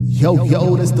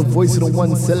Yo, that's the voice of the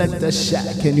one, Selector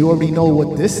Shaq, and you already know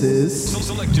what this is.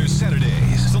 Selector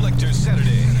Saturdays.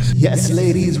 Yes,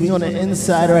 ladies, we on the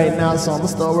inside right now, so I'm gonna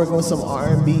start working with some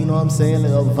R&B, you know what I'm saying?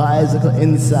 Little vibes, little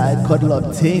inside, cuddle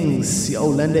up things. Yo,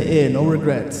 lend it in, no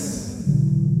regrets.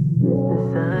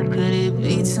 Could it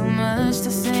be too much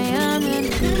to say I'm in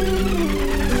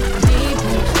deep,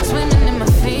 swimming in my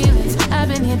feelings? I've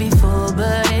been here before,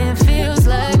 but it feels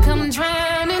like I'm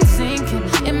drowning, sinking.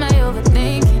 Am I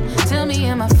overthinking? Tell me,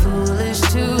 am I foolish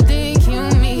to think you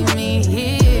meet me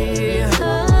here?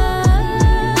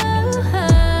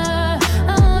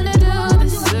 I wanna do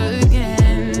this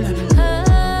again.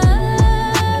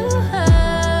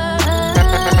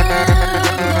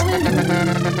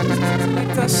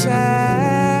 Like a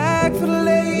shack for the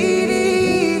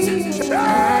ladies.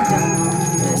 I don't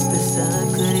wanna mess this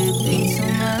up. Could it be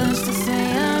too much to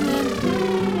say I'm in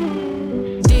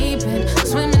deep in,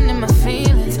 swimming in my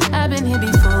feelings? I've been here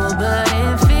before, but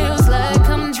it feels like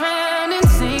I'm drowning,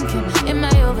 sinking. Am I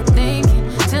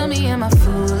overthinking? Tell me, am I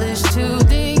foolish to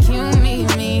think you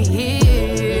meet me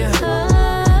here? I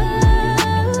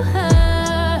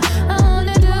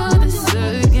wanna do this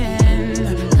again.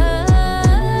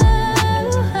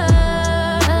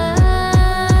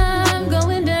 I'm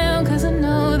going down 'cause I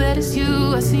know that it's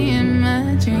you I see in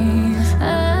my dreams.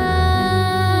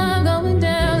 I'm going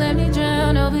down, let me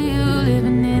drown over you,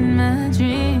 living in my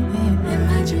dreams.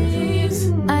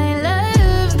 I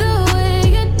love the way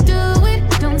you do it,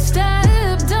 don't stop,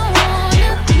 don't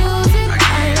wanna lose it. I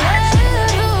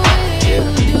love the way you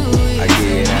do it. I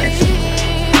get it.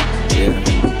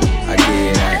 Yeah, I get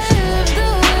it. Love the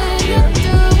way you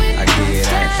do it, I get it. don't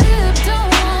stop, don't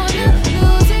wanna Yeah,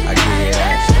 lose it. I get it.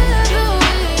 Love the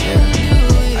way you do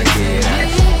it. I get it.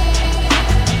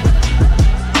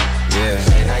 Yeah.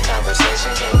 Night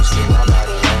conversation, can you speak my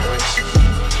body language?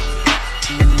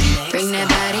 Bring that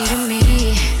body to me.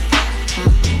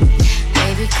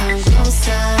 Baby, come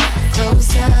closer,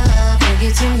 closer, bring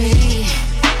it to me.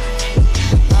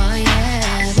 Oh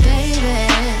yeah, baby,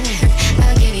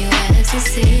 I'll give you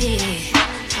ecstasy.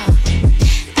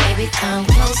 Baby, come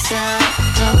closer,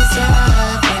 closer,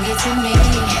 bring it to me.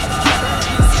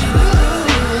 Ooh,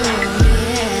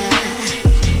 yeah.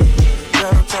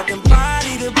 Girl, I'm talking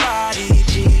body to body,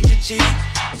 cheek to cheek.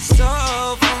 So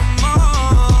for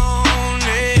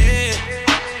morning.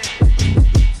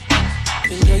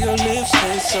 And girl, your lips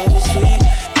taste so sweet.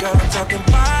 Girl, I'm talking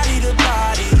body to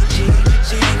body, cheek to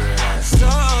cheek. So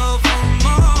for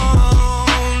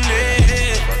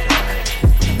morning.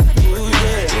 Ooh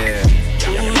yeah,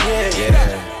 ooh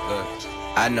yeah. Look,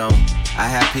 I know I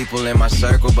had people in my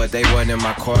circle, but they wasn't in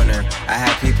my corner. I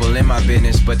had people in my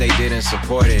business, but they didn't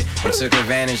support it. They took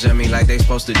advantage of me like they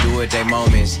supposed to do at their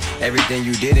moments. Everything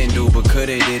you didn't do, but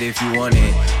coulda did if you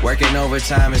wanted. Working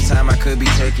overtime, it's time I could be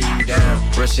taking you down.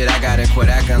 Real shit, I gotta quit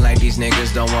acting like these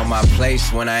niggas don't want my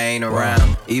place when I ain't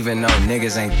around. Even though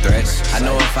niggas ain't threats. I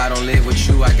know if I don't live with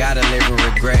you, I gotta live with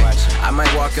regret. I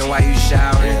might walk in while you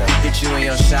showering, hit you in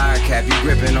your shower cap, you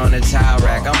gripping on the towel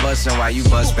rack. I'm busting while you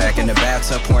bust back in the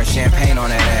bathtub, pouring champagne on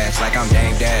that ass like I'm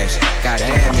Dame Dash.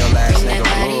 Goddamn, your last nigga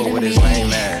blew with his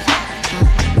lame ass.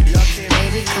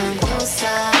 Baby, come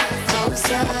closer,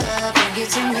 closer, bring it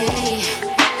to me.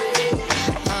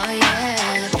 Oh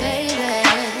yeah, baby,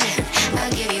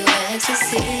 I'll give you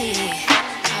ecstasy.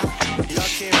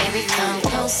 Baby, come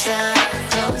closer,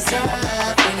 closer,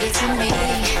 bring it to me.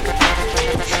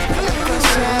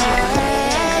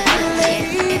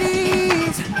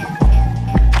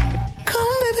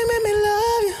 Come, baby, make me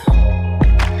love you.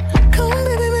 Come,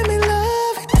 baby, make me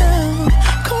love you down.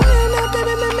 Come here now,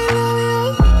 baby, make me love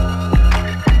you.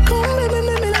 Come, baby,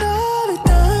 make me love you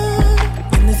down.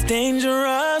 In this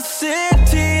dangerous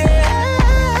city, yeah.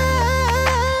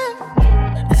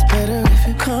 It's better if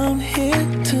you come here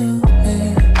to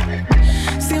me.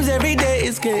 Seems every day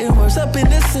it's getting worse up in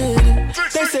the city.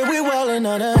 They say we wildin'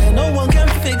 on her and no one can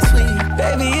fix me.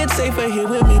 Baby, it's safer here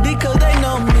with me because they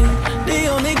know me. The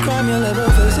only crime you'll ever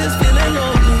face is feeling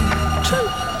lonely.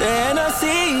 The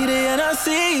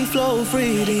NRC flow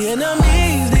free. The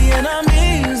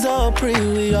enemies all pre.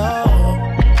 We all.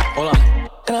 Hold on.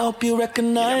 And I hope you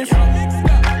recognize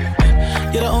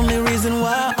you're the only reason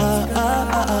why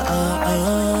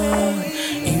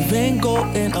even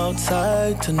going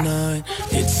outside tonight.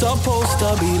 It's supposed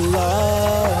to be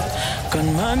light.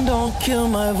 Gunman, don't kill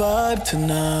my vibe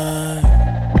tonight.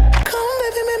 Come,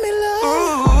 baby, make me love.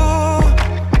 Ooh.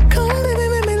 Come, baby,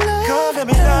 make me love. Come, let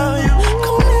me love you.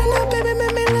 Come here now, baby,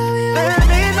 make me love you. Let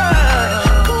me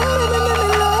love. Come, baby, make me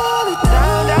love you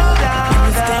down, down, down. In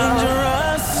this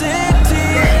dangerous city.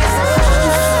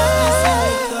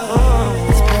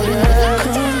 It's better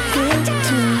come here to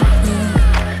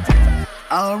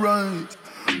Alright.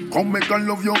 Come make I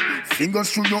love you,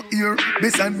 fingers through your ear.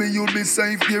 Beside me you'll be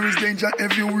safe, there is danger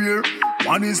everywhere.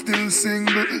 One is still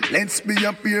single, let's be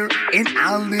a pair. In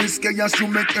all this chaos you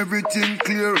make everything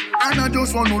clear. And I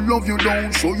just want to love you,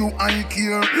 don't show you I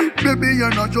care. Baby,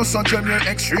 you're not just a gem, you're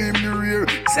extremely rare.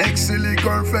 Sexy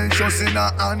liquor, just in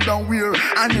a underwear.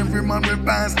 And every man will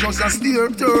pass just a stare.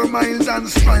 Turmoils and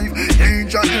strife,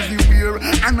 danger everywhere.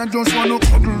 And I just want to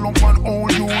cuddle up and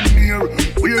hold you near.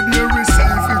 Where there is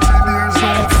safety, there's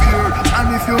no fear.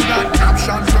 And if you got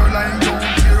options, girl, I don't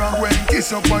care. And when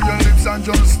kiss up on your lips and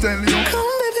just tell you,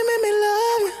 come baby, make me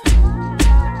love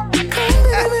you. Come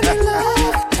baby, make me love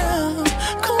you now.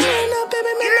 Come on now,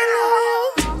 baby, make me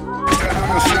love you. Come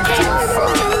baby, make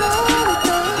me love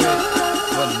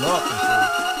you now.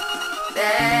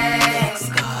 Thanks,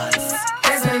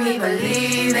 let's make me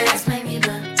believe it. Let's make me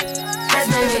believe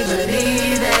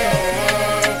it.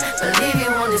 Believe you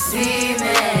wanna see me.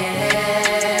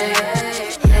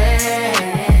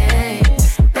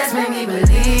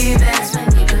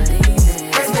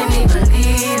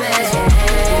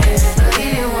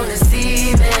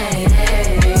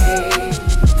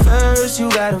 You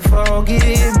gotta forgive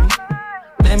me.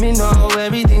 Let me know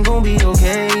everything gon' be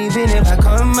okay. Even if I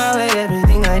come out with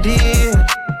everything I did,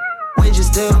 would you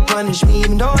still punish me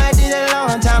even though I did it a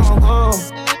long time ago?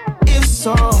 If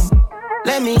so,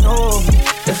 let me know.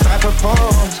 If I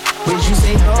propose, would you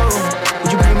say no?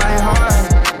 Would you break my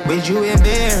heart? Would you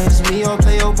embarrass me or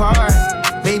play your part?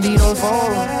 Baby, don't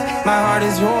fold, my heart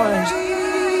is yours.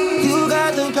 You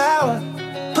got the power,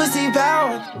 pussy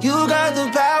power. You got the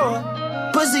power,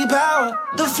 pussy power.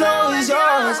 The flow is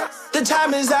yours, the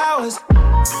time is ours.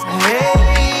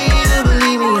 Hey, to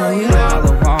believe me on you.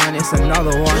 Another one, it's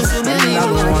another one. Just to believe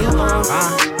another me on one.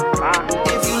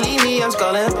 you. If you leave me, I'm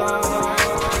sculling.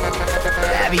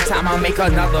 Every time I make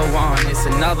another one, it's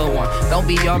another one. Don't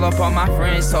be all up on my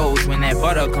friend's toes. When that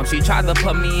butter comes, she tried to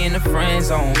put me in the friend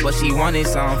zone, but she wanted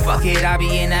some. Fuck it, I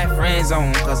be in that friend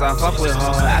zone, cause I fuck with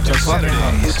her after fucking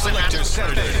her. Selector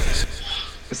Saturdays.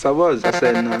 Yes, I was. I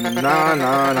said nah, nah, nah, nah,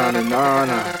 nah, nah, nah,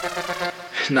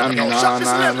 nah,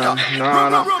 nah, nah,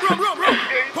 nah.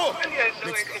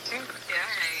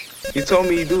 You told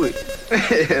me you do it,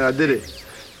 and I did it.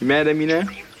 You mad at me now? No,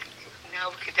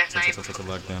 because that's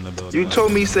not. You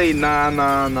told me say nah,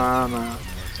 nah, nah, nah,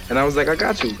 and I was like, I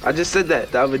got you. I just said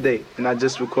that the other day, and I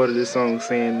just recorded this song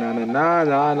saying nah, nah, nah,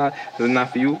 nah, nah. Is it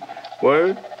not for you?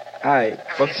 Word? Alright,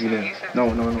 fuck you now. No,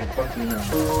 fuck you now.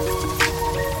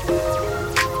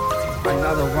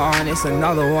 Another one, it's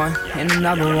another one, and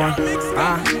another one.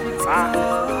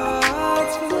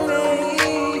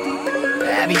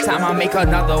 Every time I make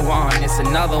another one, it's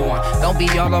another one. Don't be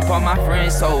all up on my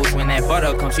friend's toes. When that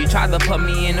butter comes, she tried to put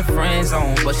me in the friend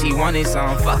zone, but she wanted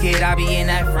some. Fuck it, I be in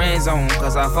that friend zone,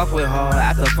 cause I fuck with her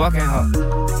after fucking her.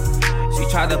 She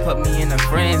tried to put me in the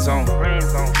friend zone.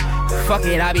 Fuck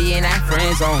it, I be in that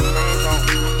friend zone.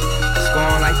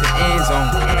 Scoring like the end zone.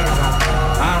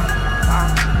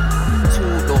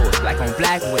 Like on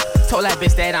Blackwood. Told that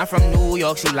bitch that I'm from New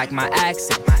York, she like my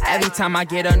accent. Every time I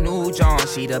get a new John,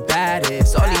 she the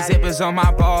baddest. All these zippers on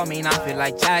my ball mean I feel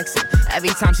like Jackson. Every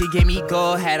time she give me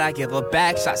go ahead, I give her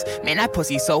back shots. Man, that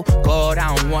pussy so good,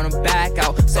 I don't wanna back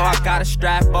out. So I gotta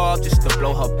strap off just to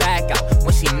blow her back out.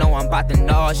 When she know I'm about to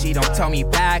know, she don't tell me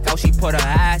back out. She put her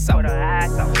ass out.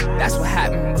 That's what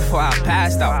happened before I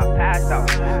passed out.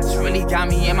 It's really got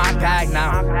me in my bag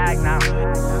now.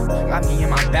 Got me in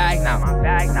my bag now.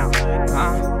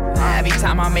 Every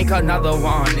time I make another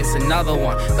one, it's another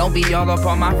one. Don't be all up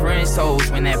on my friend's toes.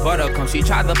 When that butter comes, she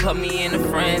tried to put me in the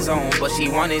friend zone, but she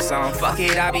wanted some. Fuck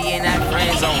it, I be in that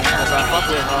friend zone, cause I fuck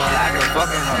with her after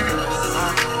fucking her.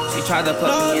 She tried to put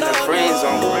me in the friend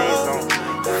zone.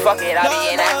 Fuck it, I be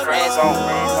in that friend zone.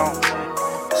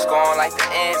 Scoring like the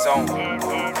end zone.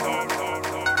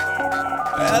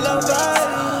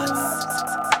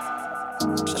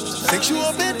 Fix you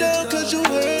up and down cause you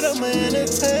heard I'm an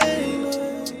entertainer.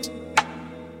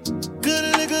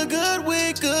 Good nigga, good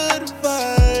week, good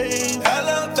vibe.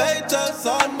 Elevate us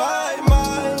on my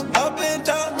mind. Up and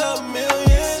down a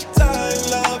million times.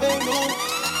 Loving you.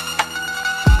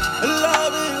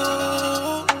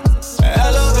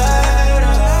 Elevator.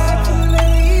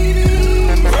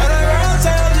 Run around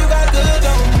town, you got good,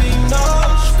 don't be no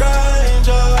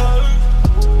stranger.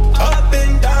 Up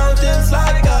and down just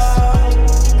like a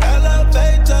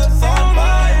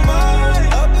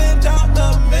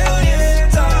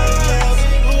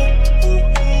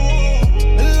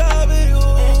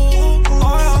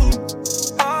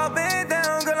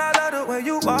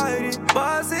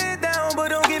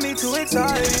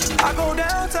I go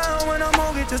downtown when I'm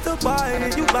on it just to buy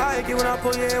it. You like it when I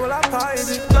pull your hair, well I pipe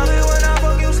it. Love it when I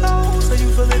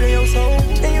believe in your soul.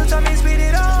 And you tell me speed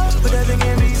it up, but that thing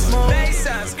in me smoke. Bass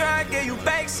shots, girl, I give you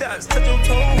back shots. Touch your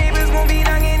toe. Neighbors gon' be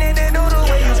knocking at the door the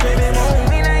way you screaming home.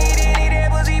 When I hit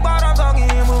that pussy, but I'm talking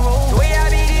in my roll. The way I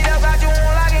beat it up, got you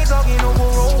on like ain't talking no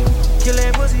parole. Kill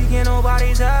that pussy, can't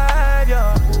nobody save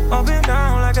ya. Up and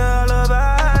down like a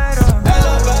elevator.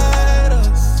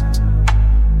 Elevators.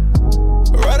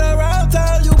 Right around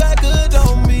town, you got good,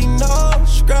 don't be no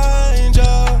stranger.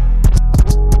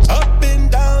 Up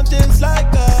and down just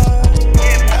like a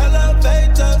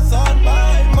elevators on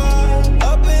my mind.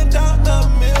 Up and down a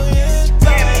million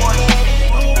times.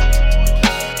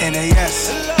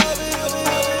 NAS.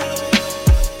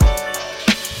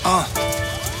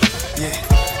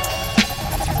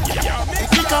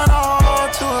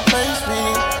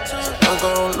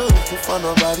 For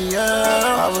nobody else,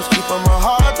 I was keeping my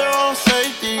heart there on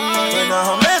safety. But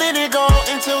now I'm letting it go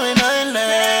into an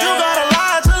endless. You got a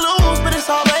lot to lose, but it's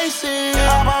all basic.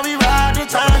 I'll probably ride the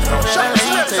time to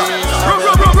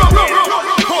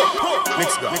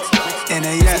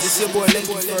NAS. This your boy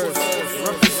Lenky First,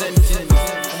 representing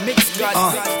Mixed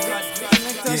God.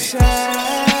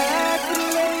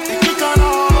 You got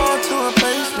on to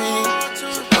replace me.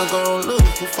 I'm gonna look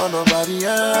for nobody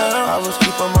else. I was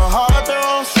keeping my heart there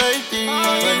on safety.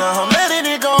 But now I'm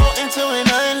letting it go into an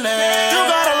endless. You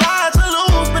got a lot to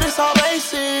lose, but it's all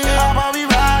basic. I'll probably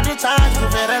ride the time to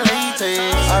better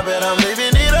later. I bet I'm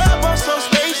living it up, I'm so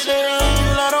spacious. You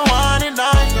let her wine and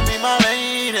dine, you be my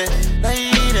lady,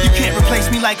 lady. You can't replace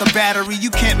me like a battery.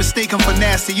 You can't mistake him for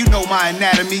nasty. You know my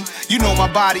anatomy. You know my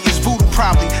body is voodoo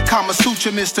probably. Kama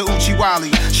Sutra, Mr.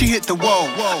 Uchiwali. She hit the wall.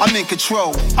 I'm in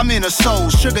control. I'm in her soul.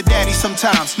 Sugar daddy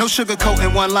sometimes. No sugarcoat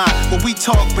in one line. When we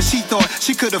talk, but she thought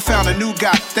she could have found a new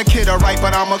guy. That kid alright,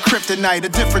 but I'm a kryptonite, a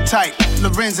different type.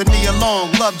 Lorenzo Nia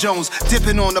Long, Love Jones,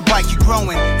 dipping on the bike. You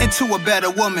growing into a better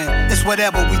woman. It's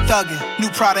whatever we thugging. New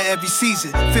Prada every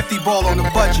season. 50 ball on the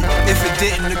budget. If it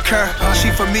didn't occur,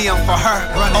 she for me, I'm for her.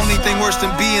 Only thing worse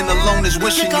than being alone is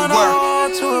wishing you were.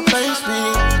 To replace me,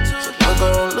 so don't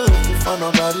go looking for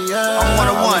nobody else. I'm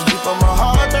one-on-one. Keep on my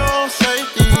heart there on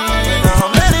safety. Now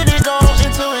I'm letting it go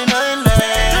into an endless.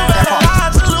 You got a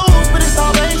lot to lose, but it's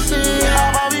all basic.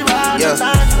 I'll be riding the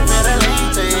time to better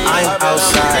later. I'm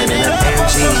outside in an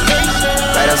AMG,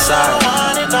 right outside,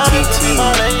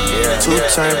 TT.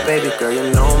 Two-turn baby girl, you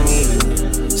know me.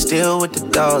 Still with the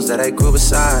dogs that I grew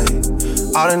beside.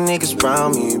 All the niggas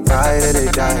around me, brighter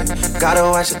they die. Gotta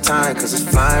watch the time, cause it's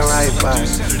flying right by.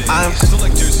 I'm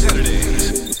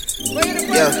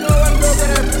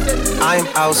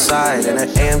outside in an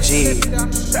AMG,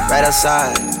 right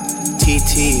outside,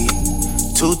 TT.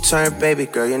 Two-turn baby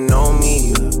girl, you know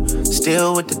me.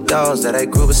 Still with the dogs that I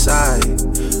grew beside.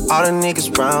 All the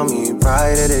niggas around me,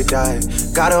 brighter they die.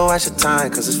 Gotta watch the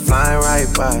time, cause it's flying right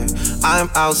by. I'm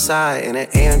outside in an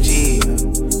AMG,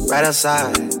 right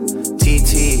outside,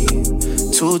 TT.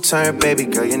 Two-turn baby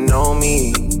girl, you know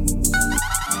me.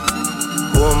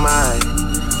 Who am I?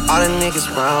 All the niggas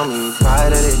around me,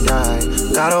 brighter they die.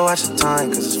 Gotta watch the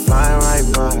time, cause it's flying right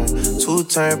by.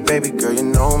 Two-turn baby girl, you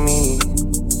know me.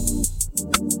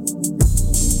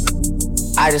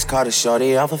 I just caught a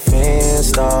shorty off a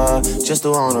Finsta. Just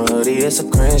threw on a hoodie, it's a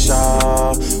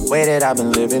Crenshaw. Way that I've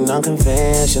been living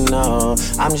unconventional.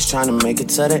 I'm just trying to make it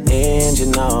to the end, you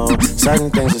know. Certain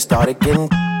things just started getting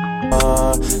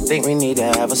think we need to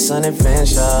have a sun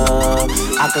adventure.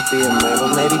 I could be a man,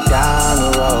 but maybe down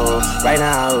the road. Right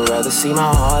now I would rather see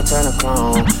my heart turn to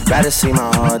chrome. Rather see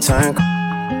my heart turn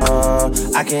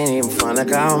I can't even front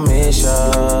like I don't miss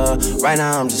ya. Right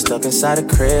now I'm just stuck inside the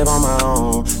crib on my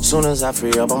own. Soon as I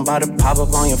free up, I'm about to pop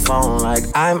up on your phone. Like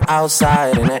I'm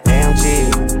outside in an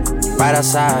AMG, right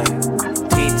outside,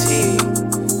 TT.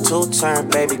 Two-turn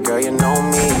baby girl, you know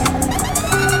me.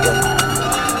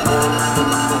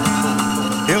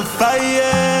 If I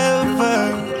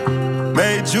ever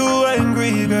made you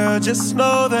angry, girl, just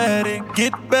know that it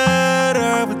get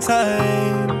better with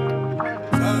time.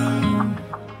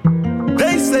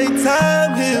 They say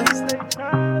time heals.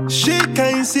 She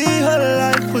can't see her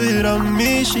life without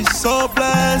me. She's so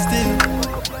blasted.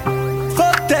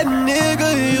 Fuck that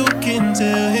nigga, you can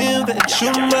tell him that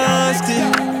you're mine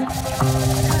still.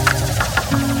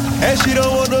 And she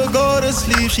don't wanna go to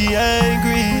sleep, she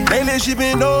angry. Lately she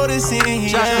been noticing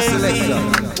he angry.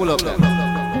 Pull up that.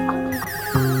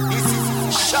 This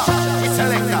is Shop, the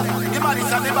selector. The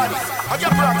bodies and the bodies. How you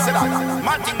pronounce that?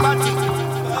 Matting.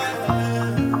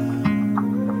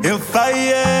 If I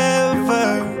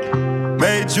ever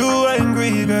made you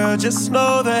angry, girl, just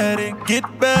know that it get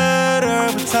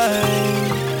better with time.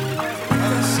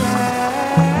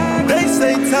 They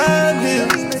say time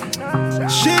heals.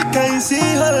 She can't see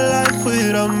her life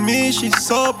without me, she's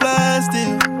so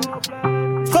blasted.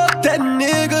 Fuck that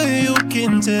nigga, you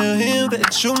can tell him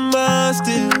that you're mine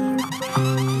still.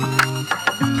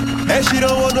 And she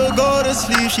don't wanna go to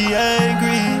sleep, she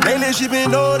angry. Lately she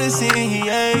been noticing he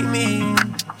ain't me.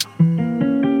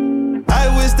 I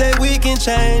wish that we can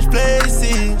change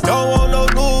places. Don't want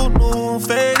no new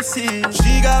faces.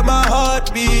 She got my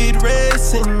heartbeat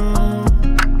racing.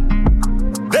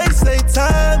 They say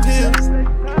time heals.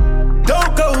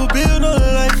 Don't go build no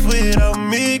life without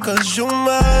me, cause you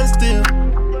mine still.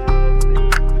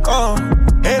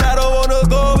 And I don't wanna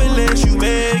go unless you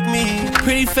make me.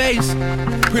 Pretty face,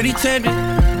 pretty tender,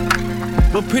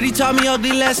 but pretty taught me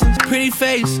ugly lessons. Pretty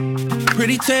face,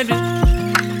 pretty tender,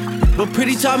 but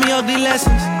pretty taught me ugly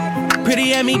lessons. Pretty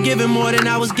had me giving more than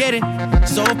I was getting.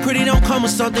 So if pretty don't come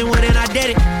with something, well then I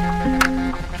did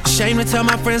it. Shame to tell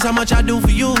my friends how much I do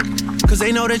for you, cause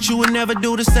they know that you would never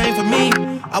do the same for me.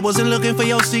 I wasn't looking for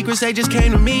your secrets, they just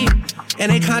came to me.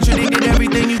 And they contradicted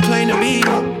everything you claim to be.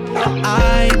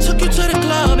 I took you to the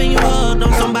club and you hugged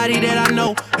on somebody that I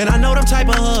know. And I know them type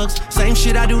of hugs. Same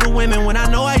shit I do to women when I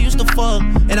know I used to fuck.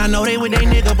 And I know they with they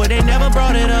nigga, but they never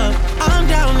brought it up. I'm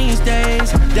down these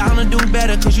days, down to do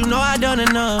better, cause you know I done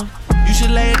enough. You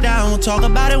should lay it down, we'll talk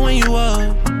about it when you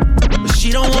up. But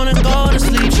she don't wanna go to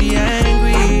sleep, she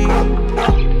angry.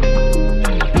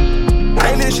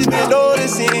 Lately she been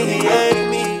noticing he ain't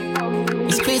me.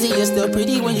 It's crazy, you're still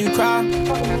pretty when you cry.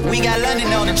 We got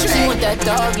London on the track. She want that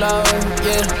dog love,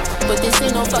 yeah. But this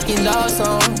ain't no fucking love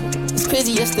song. It's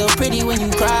crazy, you're still pretty when you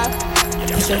cry.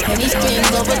 Put your penny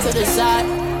strings over to the side.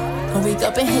 I wake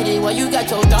up and hit it while you got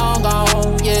your dong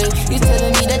on, yeah. You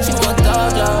telling me that you want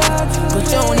dog love, but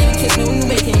you don't even kiss me when you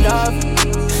making love.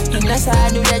 And that's how I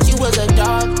knew that you was a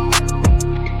dog.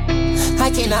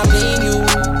 I cannot blame you.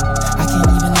 I can't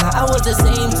even lie, I was the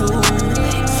same too.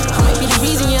 Be the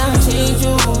reason I changed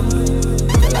you.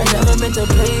 I never meant to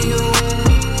play you.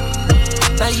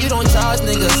 Now you don't charge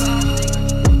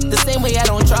niggas the same way I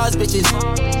don't charge bitches.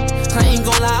 I ain't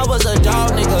gon' lie, I was a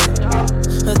dog nigga,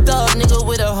 a thug nigga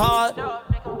with a heart.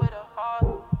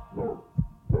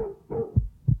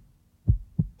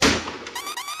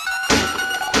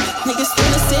 Niggas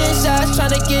finna send shots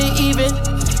tryna get even.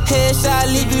 Headshot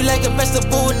leave you like a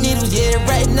vegetable with needles, yeah,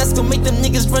 right. And that's gon' make them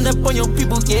niggas run up on your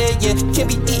people, yeah, yeah.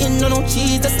 Can't be eating on no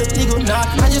cheese, that's illegal, nah.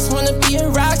 I just wanna be a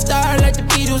rock star like the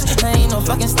Beatles. I ain't no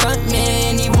fucking stunt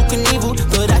man, evil Knievel,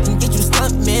 but I can get you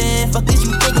stunt man. Fuck is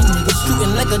you thinking, niggas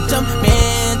shooting like a jump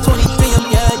man.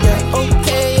 23, yeah, yeah.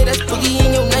 Okay, that's boogie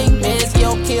in your nightmares.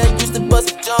 Yeah, okay, I used to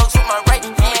bust jugs with my right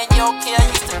hand. Yeah, okay, I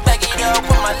used to back it up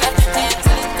with my left hand.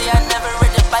 To this day, I never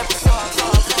read the Bible song.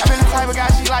 I've been the type of guy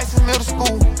she likes since middle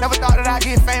school. Never thought that I'd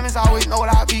get famous, always know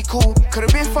that I'd be cool.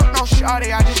 Could've been fucked no shawty,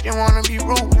 I just didn't wanna be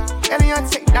rude. Elion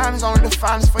take diamonds, only the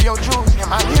finest for your jewels.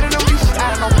 Am I hitting them bitches?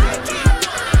 I don't know.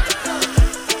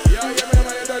 Yo, you remember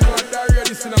you don't know what that radio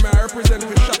this in I represent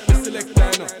for shot the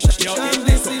selector, yo,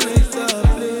 this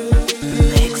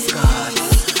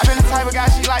I've been the type of guy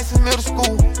she likes since middle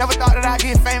school. Never thought that I'd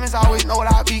get famous, always know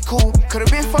that I'd be cool. Could've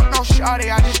been fucked no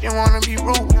shawty, I just didn't wanna be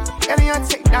rude. Elion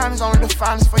take diamonds, only the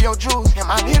finest for your jewels.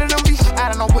 Am I hitting them bitches? I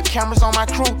don't know, put cameras on my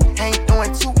crew. Ain't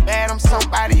doing too bad, I'm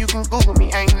somebody you can Google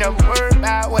me. Ain't never worried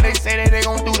about what they say that they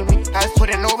gon' do to me. I just put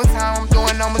in overtime, I'm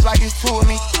doing numbers like it's two of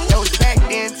me. That was back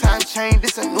then, time changed,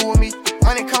 this a new of me.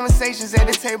 Money conversations at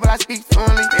the table, I speak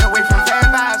fluently. Stay away from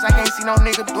bad vibes, I can't see no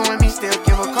nigga doing me. Still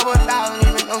give a couple $1,000,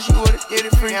 even though she would've did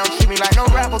it free. They don't treat me like no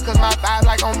rapper, cause my vibe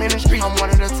like on ministry. I'm one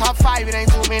of the top 5, it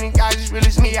ain't too many guys, it's really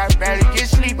me. I barely get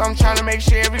sleep, I'm trying to make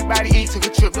sure everybody eat. Took a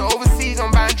trip to overseas,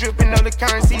 I'm buying dripping other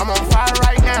currency. I'm on fire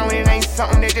right now, it ain't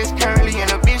something that just currently.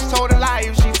 And a bitch told a lie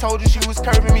if she told you she was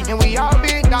curving me. And we all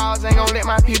big dogs, ain't gon' let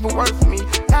my people work for me.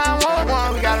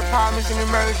 911, we got a problem, it's an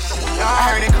emergency.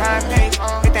 I heard they crying pain,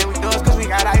 they think we does cause we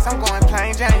got ice, I'm going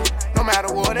plain Jane. No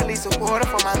matter what, at least a quarter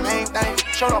for my main thing.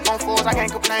 Showed up on fours, I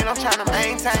can't complain, I'm trying to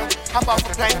maintain. Hop off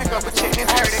the plane, pick up a chick, and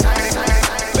heard it.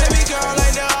 Baby girl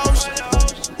like the ocean,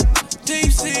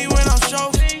 deep sea when I'm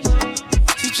choking.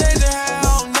 She changing how I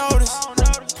don't notice,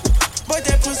 but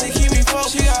that pussy keep me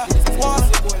focused. She got water,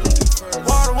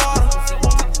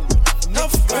 no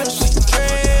for she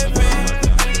dripping.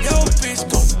 Yo bitch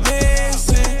go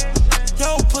missing,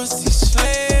 yo pussy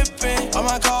slipping. All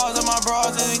my cars, all my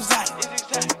bras is exotic.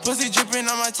 Pussy dripping,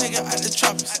 I might take her out the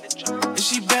tropics. If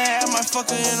she bad, I might fuck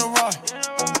her in a Roy.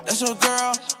 That's your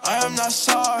girl, I am not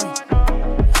sorry.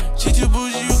 She too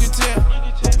bougie, you can tell.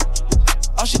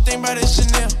 All she think about is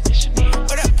Chanel.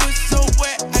 But that pussy so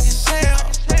wet, I can tell.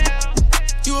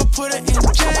 You would put her in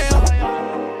jail.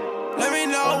 Let me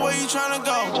know where you tryna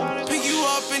go. Pick you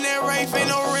up in that Wraith, ain't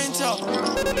no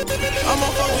rental. I'ma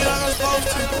fuck you like I'm supposed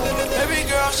to. Baby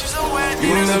girl, she's a wet. You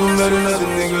ain't never met another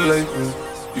nigga like me.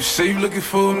 You say you looking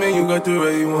for me, you got the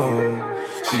right one.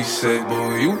 She said,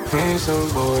 boy, you handsome,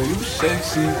 boy, you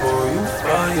sexy, boy, you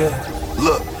fire.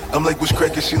 Look, I'm like, what's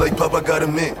crackin'? She like, Pop, I got a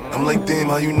man. I'm like, damn,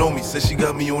 how you know me? Said she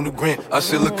got me on the gram. I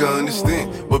said, look, I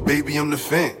understand, but baby, I'm the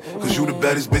fan. Cause you the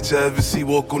baddest bitch I ever see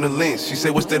walk on the land. She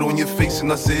said, what's that on your face?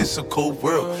 And I said, it's a cold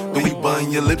world. Then we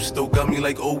buying your lips, though, got me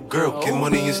like, oh girl. Get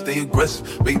money and stay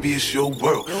aggressive, baby, it's your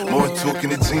world. More talking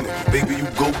to Tina, baby, you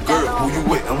go girl. Who you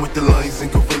with? I'm with the lions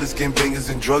and gorillas, gangbangers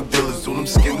and drug dealers. All them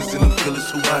skinners and them killers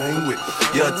who I hang with.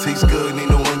 Yeah, it tastes good, ain't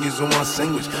no onions on my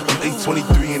sandwich. I'm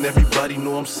 823 and everybody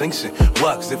know I'm sanctioned.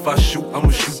 Watch, if I shoot,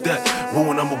 I'ma shoot that. Woo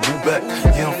and I'ma boo back.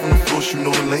 Yeah, I'm from the force, you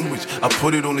know the language. I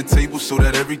put it on the table so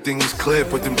that everything is clear.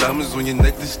 Put them diamonds on your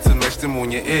necklace to match them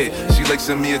on your ear. She like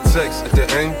sent me a text. At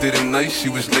the end, didn't nice. She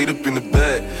was laid up in the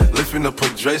bed, lifting up her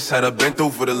dress, had her bent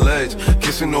over the ledge,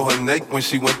 kissing on her neck when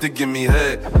she went to give me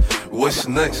head. What's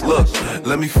next? Look,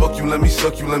 let me fuck you, let me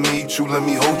suck you, let me eat you, let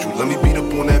me hold you, let me beat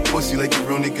up on that pussy like a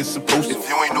real nigga supposed to. If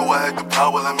you ain't know I had the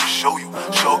power, let me show you.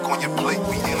 Shark on your plate,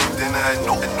 we in it, then I had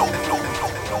no.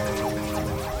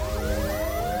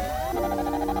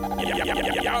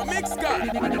 Yo, mix God.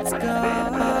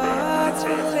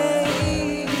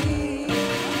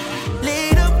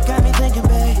 Lead up, got me thinking,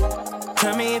 babe.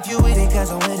 Tell me if you with it,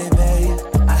 cause I'm with it, babe.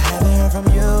 I haven't heard from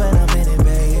you and I'm in it,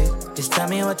 babe. Just tell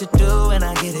me what to do and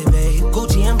I get it, babe.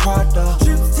 Gucci and Prada.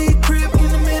 Trip crib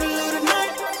in the middle of the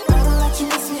night. I don't let you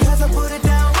miss me cause I put it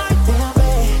down right there,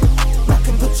 babe. I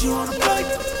can put you on a flight.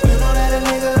 You know that a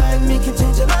nigga like me can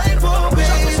change your life, oh, babe.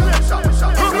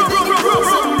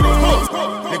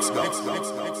 Let's go.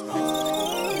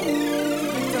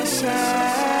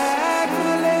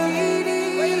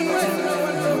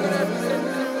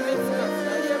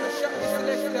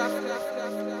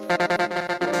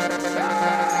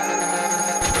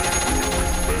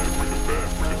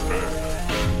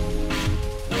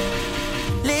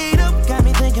 Lead up, got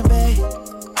me thinking, babe.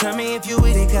 Tell me if you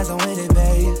with it, cause I'm with it,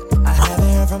 babe. I haven't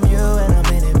heard from you and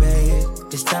I'm in it, babe.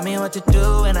 Just tell me what to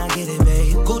do and I get it,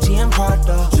 babe. Gucci and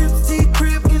Prada. Trip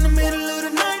crib in the middle of the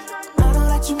night. I don't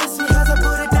let you miss me cause I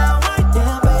put it down right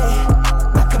there, babe.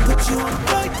 I can put you on the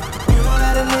flight. You know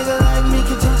that a nigga like me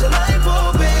can change your life,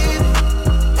 oh, babe.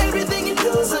 Everything you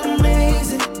do is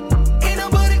amazing. Ain't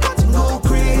nobody got to go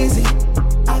crazy.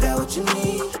 I got what you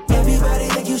need. Everybody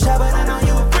think you shy, but I know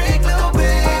you a freak, little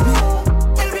baby.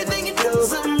 Everything you do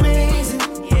is amazing.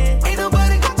 Ain't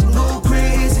nobody got to go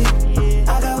crazy.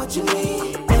 I got what you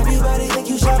need. Everybody think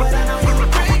you shy, but I know you a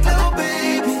freak, little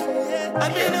baby.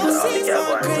 I've been overseas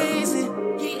going crazy.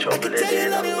 I can tell you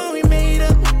love you when we made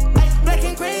up. Black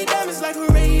and gray diamonds like a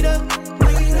radar.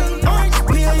 Orange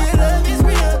peel, your love is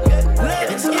real. Love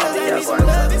and skills, I need some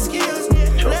love and skills.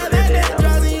 Love that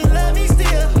draws and you love me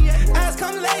still. Eyes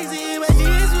come lazy, but she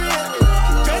is real.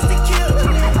 Dressed to kill.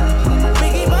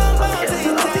 Biggie bomb to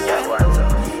your time.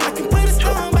 I can put a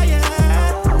stone by your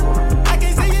eye. I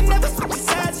can say you never switch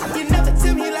sides. You never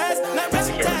tell me lies. Not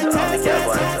rest of time.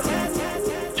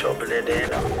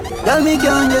 Girl, me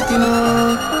can't get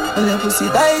enough. And your pussy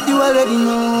tight, you already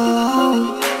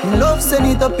know. Love send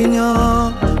it up in you.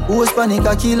 Who's panic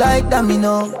cocky like that, me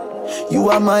know. You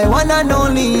are my one and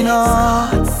only, you know.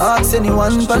 Ask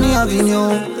anyone, funny having you.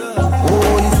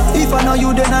 Oh, if I know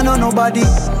you, then I know nobody.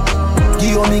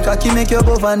 Give me cocky, make your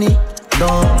go funny. No,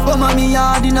 come on me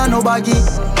yard in a no baggy.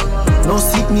 No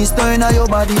sickness turn on your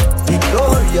body.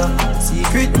 Victoria,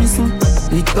 secret missing.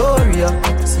 Victoria,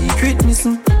 secret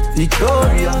missing.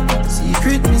 Victoria,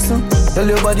 secret missing. Tell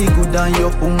your body good and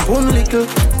your pum pum little.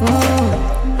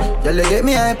 Girl, you get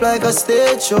me hype like a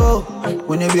stage show.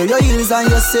 When you wear your heels and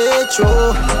you say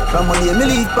true. From when you me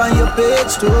leave on your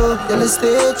page too. Girl, you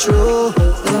stay true.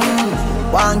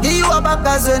 One give you a back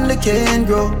as when they can't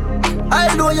grow.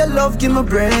 I know your love give me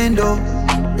brain though.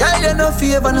 Yeah, you no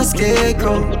favor, no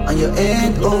scarecrow. And you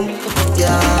ain't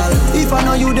yeah. If I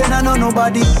know you, then I know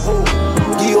nobody.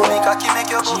 Give me cocky, make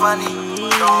you go funny.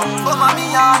 Come on me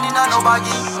yard in a no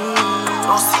baggy.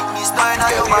 No sickness, no in a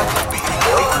your body.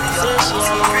 Victoria,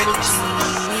 secret missing.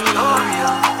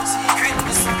 Victoria, secret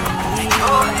missing.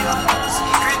 Victoria,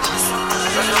 secret missing.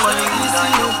 Everybody good on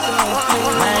you.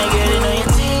 My girl, you know you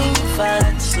think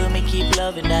fat, so me keep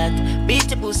loving that.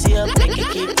 Beat your pussy up, make you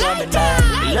keep coming back.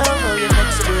 Love how you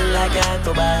flexible like a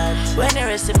acrobat. When you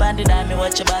rest upon the dime, me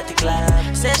watch your body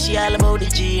clap. Say she all about the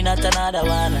G, not another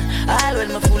one. I will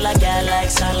me fool like girl like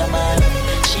Solomon.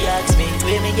 She asks me,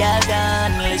 where me girl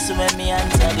gone? Listen when me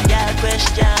answer the girl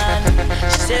question.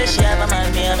 She says she have a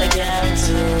man, me have a girl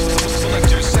too.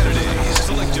 Selector Saturdays,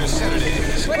 Selector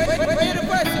Saturdays. When you're the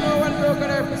person who one broke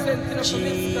and representing a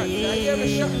police cut, I hear me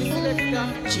shot the selector.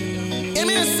 Let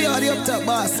me see how the up top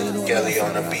boss, you know. Kelly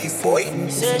on the beat, boy.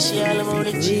 Say she all about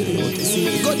the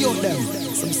G. Go you them.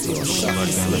 Some still shot.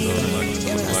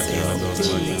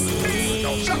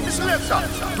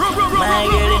 My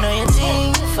girl, you know your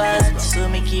thing fast, so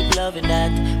me keep loving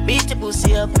that. Beat the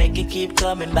pussy up, make it keep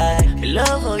coming back. Me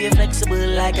love how you flexible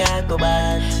like a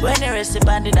acrobat. When you rest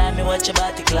upon the dime, me watch your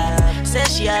body clap. Say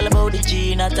she all about the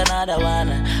G, not another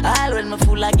one. All when me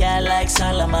fool a girl like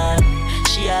Solomon.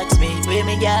 She asks me, where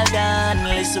me girl gone?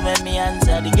 Listen when me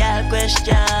answer the girl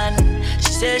question.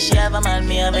 She says she have a man,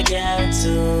 me have a girl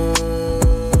too.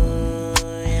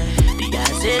 The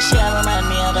girl says she have a man,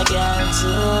 me have a girl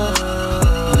too.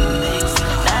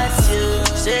 That's you.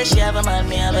 Say she have a man,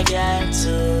 me have a girl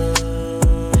too.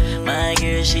 My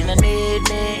girl, she don't need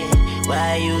me.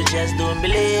 Why you just don't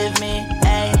believe me?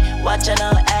 Hey, watch her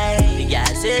now, hey. The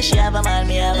girl says she have a man,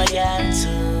 me have a girl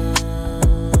too.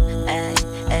 Hey,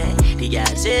 hey. The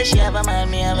girl says she have a man,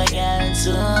 me have a girl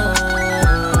too.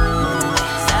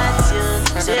 That's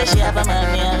you. Say she have a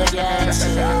man, me have a girl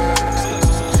too.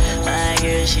 My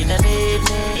girl, she don't need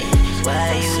me.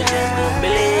 Why you just don't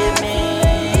believe me?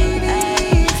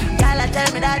 Girl,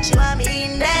 tell me that she want me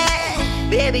in there.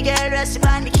 Baby girl, rest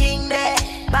upon the king there.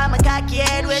 By my cocky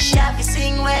head where she have to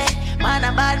sing where. Man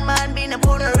a bad man, been a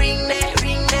put a ring there,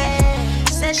 ring there.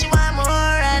 Say she want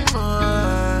more and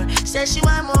more. Say she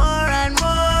want more and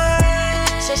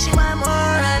more. Say she want more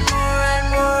and more and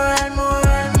more and more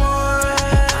and more.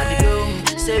 On the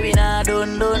ground, say we nah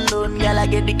done. Girl I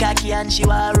get the cocky and she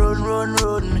want run.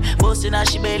 Bustin' her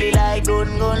she belly like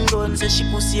gun. Say she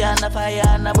pussy on the fire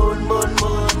and a bun.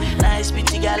 Nice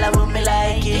pretty girl I want me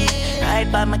like it.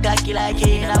 Ride by my cocky like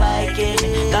in a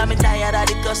Viking. Got me tired of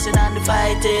the cussing and the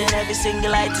fighting. Every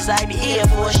single light is like the Air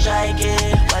Force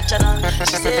striking. Watch her now, she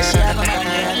says she have a man,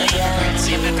 me have a girl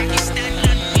too.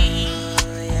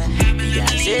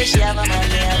 Say she have a man,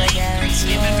 me have a girl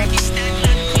too.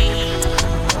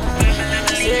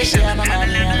 Say she have a man,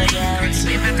 me have a girl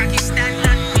too.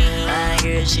 My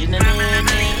girl, she don't need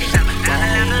me. Why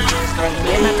you just don't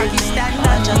believe me?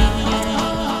 Watch her.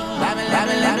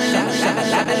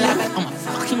 Oh my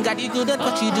fucking God, you good at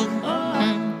what you do.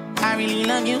 I really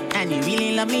love you, and you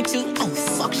really love me too. Oh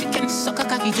fuck, she can suck a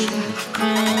cocky too.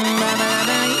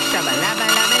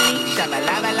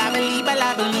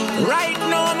 Right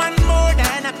now, man, more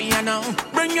than a piano.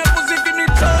 Bring your pussy to me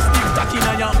close, keep talking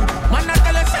on you. Man, I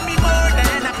tell her, send me more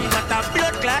than a piano. What a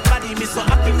blood clot body, me so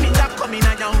happy, me that coming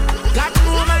on you. Got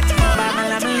no man,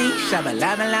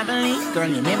 shabba-labba-lee. Girl,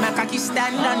 you make my cocky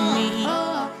stand on me.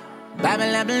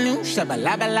 Babba-labba-loo,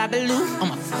 shabba-labba-labba-loo. Oh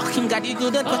my fucking God, you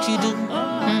good at what you do.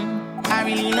 I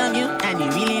really love you, and you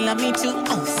really love me too.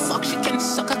 Oh fuck, she can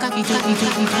suck a cocky too.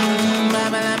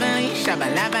 Babba-labba-lee,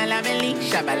 shabba-labba-labba-lee,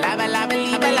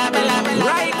 shabba-labba-labba-lee, babba-labba-labba.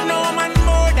 Right now, man,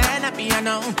 more than a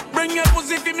piano. Bring your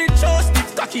pussy to me, chose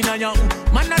stiff cocky on you.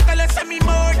 Man, I tell her, send me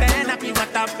more than happy.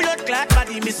 What a blood clot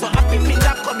body, me so happy, me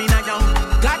that coming on you.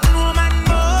 Got no man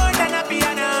more than a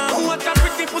piano. What a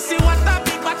pretty pussy, what a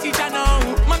big body, now.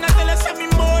 Man, I tell her, send me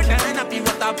more than happy.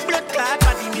 What a blood clot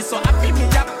body, me so happy, me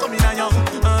that coming on you.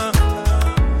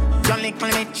 Don't little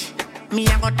bitch, me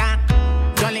a go talk.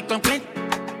 Don't little clit,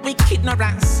 we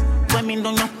ignorance. Women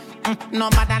don't know, no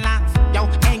bad laugh. Yo,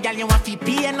 hey girl, you want to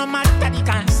pay no matter the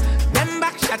cost. Them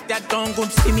back shot that don't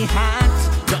good see me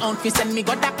heart. Your own fist send me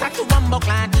go doctor to bumbo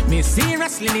clan. Me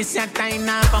seriously, this your time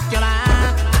now, fuck your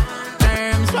life.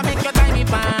 Terms, what make your time me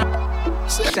back?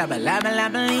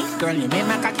 Shabba-labba-labba-lee, girl, you make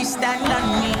my cocky stand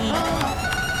on me.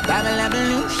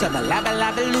 Babba-labba-loo,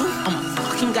 shabba-labba-labba-loo. Oh my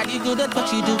fucking God, you good at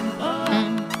what you do.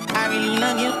 I really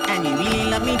love you, and you really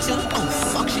love me too. Oh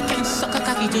fuck, she can suck a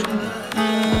cocky too.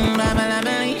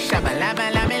 Babba-labba-lee,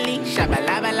 shabba-labba-labba-lee,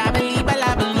 shabba-labba-labba-lee,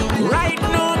 babba-labba-loo. Right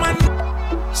now, man.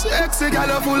 Sexy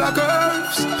girl full of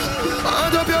curves.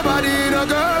 Hand up your body in a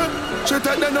girl. She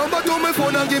take the number to my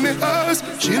phone and give me hers.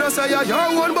 She don't say you're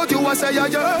your one, but you a say you're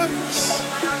yours.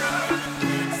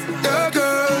 Yeah,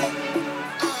 girl.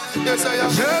 Yes, I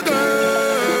am. Yeah,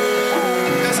 girl.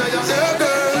 Yes, I am. Yeah,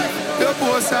 girl. Your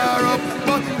posts are up,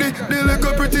 but the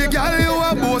little pretty girl you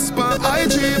a boast pan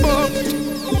IG up.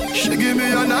 She give me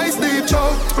a nice deep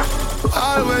choke.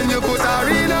 All when you put her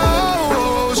in a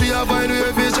hole, she a find you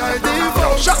if you try to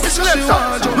fuck. Shut this left She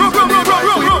want jump in the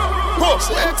bike.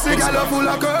 Sexy girl full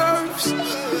of curves.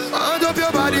 Hand up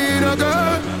your body in a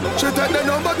girl. She take the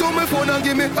number to my phone and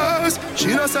give me hers.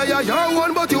 She don't say you're your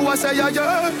one, but you a say you're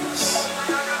yours.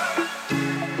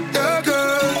 Yeah,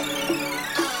 girl.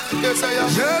 Yes, I am.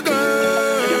 Yeah,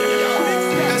 girl.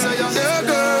 Yes, I am. Yeah,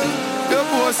 girl. Your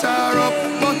posts are up,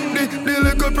 but the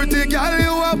little pretty girl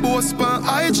you are a boss pan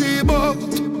IG boat.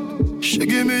 She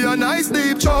give me a nice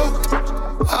deep choke.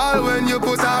 All when you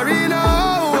put her in a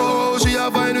hole, she a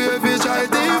find way if you try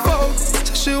to fall.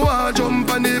 She want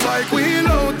jump on the bike wheel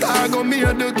out. I go me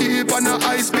to keep on a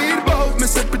high speed boat. Me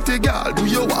say pretty girl, do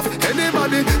you have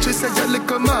anybody? She said you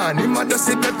little man, him a just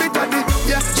say baby daddy.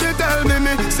 Yeah, she tell me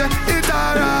say it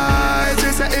alright.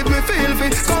 She say if me feel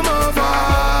fit, come over.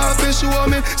 She show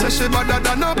me, say she better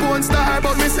than a porn star.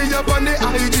 But me say up on the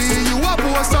IG, you a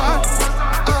porn star.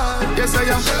 Yes I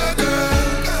am.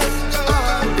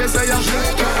 Yes I am.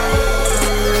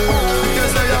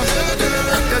 Yes I am.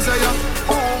 Yes I am.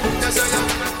 Yes I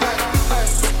am.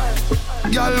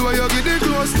 Girl, where you get the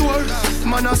close door?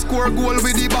 Man a score goal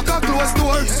with the back a close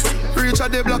door. Reach a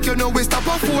the block, you know we stop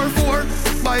a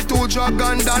 4-4. Buy 2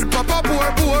 dragon, that papa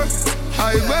poor.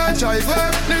 Highway,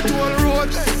 driveway, the toll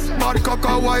road. Bad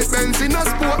cocker, white Benz in a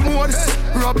sport mode.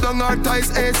 Rub down our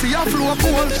ties, AC a flow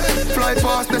cold. Fly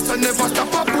past this and never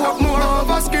stop a port more.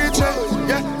 Over screech,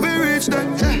 yeah, we reach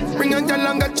them. Bring a girl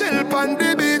and go chill on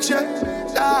the beach, yeah.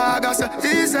 Dog, I say,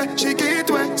 easy, she get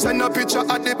wet. Send a picture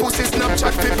at the pussy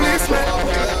Snapchat for placement.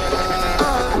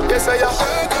 Yes I am.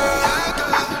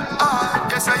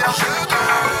 Yes I am.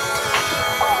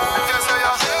 Yes I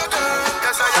am.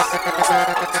 Yes I am.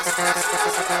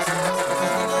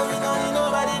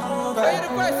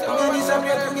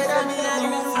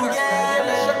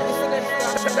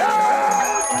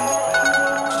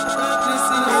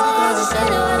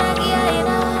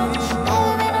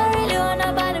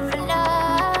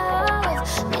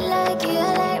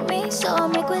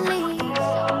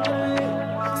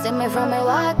 From me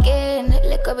walking,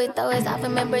 look up it always off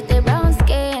of my birthday brown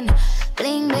skin.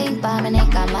 Bling bling, pa my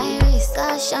neck on my wrist.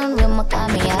 Caution, will my call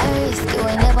me Iris. You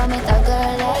ain't never met a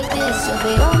girl like this. So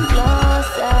be come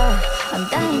closer, I'm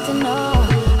dying to know.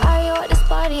 Are you at this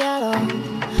party alone?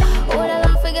 Would I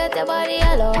love forget your body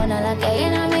alone? I like you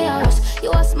in my house.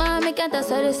 You a smile, me can't tell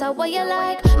this how what you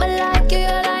like. Me like you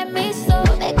like me so.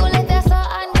 They could let that so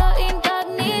and go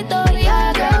incognito.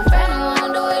 Your girlfriend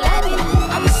won't do it like me.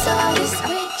 I'm so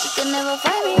discreet. Never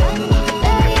find me.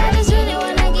 Baby, I just really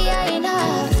wanna get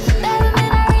enough. Baby,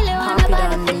 man, I really wanna buy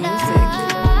the enough.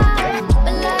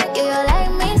 But like you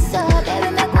like me so. Baby,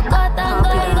 make me cut down the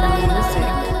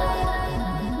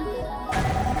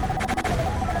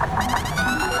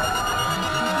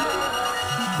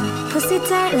Pussy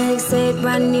tight like say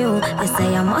brand new. You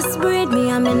say I must breed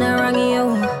me, I'm in a wrong you.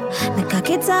 Me cock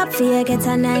it up for you, get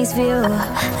a nice view.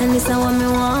 And this is what me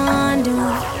want do.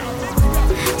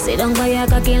 Sit down by your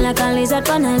cocky like a lizard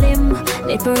on a limb.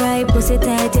 Nipple right, pussy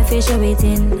tight, your face show it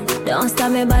in. Don't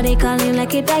stop me body calling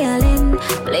like a violin.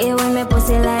 Play with me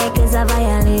pussy like it's a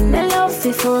violin. Me love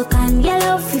fi fuck and you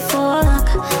love fi fuck.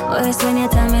 Worse when you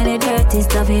tell me the dirty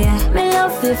stuff here. Me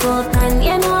love fi fuck and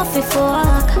you know fi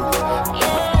fuck.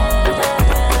 Yeah.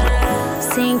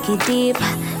 Sink it deep.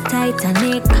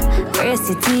 Titanic, press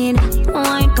it in,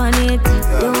 wine on it.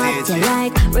 Do what you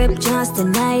like, rip just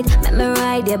tonight. Make me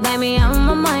ride you by me on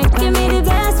my mic. Give me the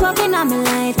best walking on my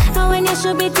life. And when you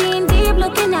should be teen deep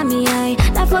looking at me eye.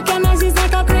 That fucking noise is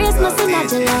like a Christmas in a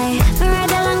July. Me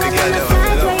ride along and on the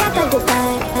front where you got the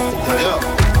vibe.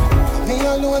 Me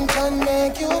alone can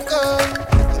make you come.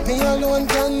 Me alone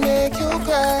can make you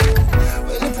cry.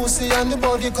 When the pussy and the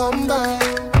body combine.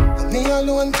 Me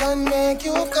alone can make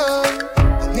you come.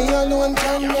 Me alone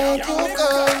can make you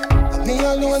come. Me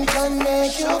alone can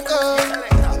make you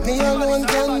come. Me alone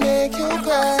can make you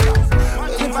cry.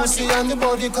 When the pussy and the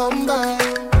body combine.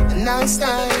 Nice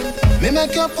time. Me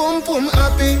make your pum pum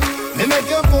happy. Me make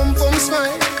your pum pum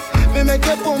smile. Me make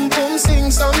your pum pum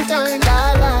sing sometime.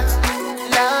 La la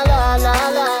la la la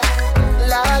la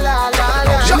la la la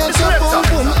la. Me make your pum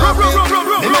pum happy.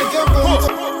 Me make your pum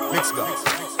pum. Let's go.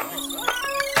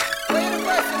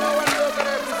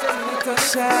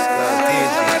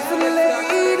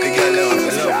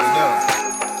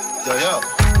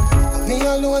 Me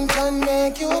alone can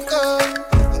make you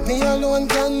come. Me alone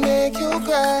can make you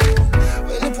cry.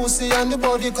 When the pussy and the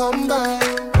body combine.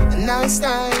 Nice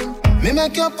time. Me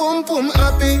make your pum pum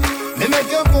happy. Me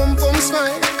make your pum pum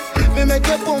smile. Me make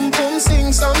your pum pum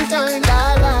sing sometime.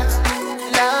 La la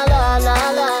la la la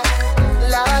la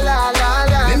la la la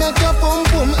la. Me make your pum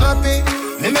pum happy.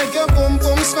 Me make your pum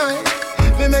pum smile.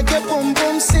 Me make your pum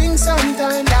pum sing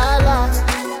sometime. La la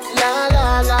la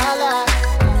la la la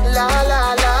la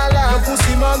la la la. Your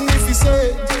pussy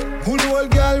magnificent, good old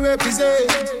girl represent.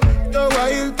 The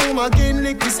wild to my kin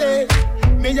lick say.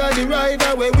 Me a the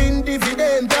rider we win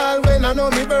dividend. All when I know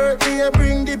me birthday,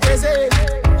 bring the present.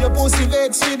 Your pussy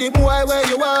vex with the boy where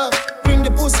you are. Bring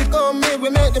the pussy come me, we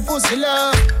make the pussy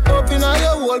laugh. Open all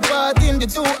your whole part in the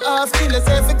 2 half till it's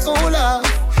every cool off.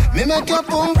 Me make your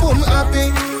pum pum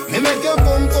happy. Me make your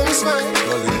pum pum smile.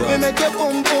 Me make your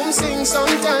pum pum sing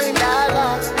sometime. La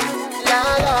la, la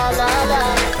la la la,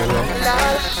 la.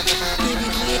 Baby,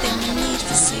 where them you need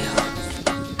to see you.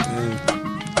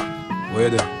 Where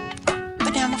they?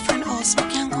 But I'm a friend also, we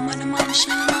can't come on the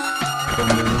mansion. Come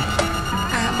there now.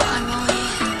 I'm on my way.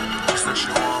 Say she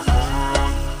want fun,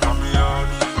 come me out.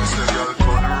 Say y'all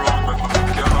turn around, make me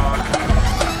pick your heart.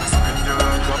 Spin you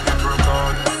like a hit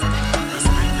record.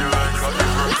 Spin you like a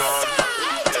hit record.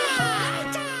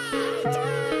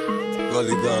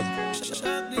 Golly God.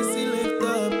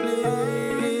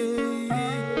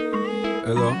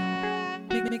 Hello?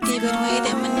 Baby, where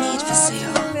them I need to see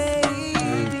you.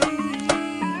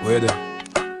 Where they?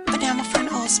 But I'm a friend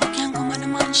also, we can't come on the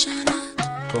mansion.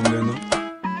 Come there now.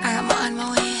 I'm on my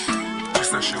way. She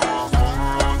say she want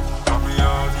fun, come me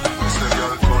out. Say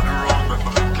y'all turn around, make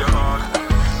me pick your heart.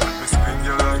 Me spin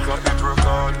you like a hit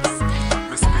record.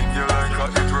 Me spin you like a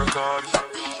hit record.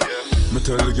 Me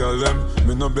tell the girl them,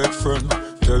 me no beg friend.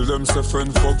 Tell them say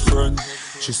friend fuck friend.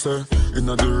 She say,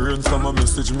 inna the rain from a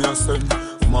message me a send.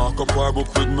 Mark up her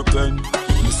book with me pen.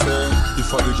 Me say,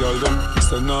 if I the girl them,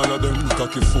 send all of them.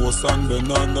 Cocky force and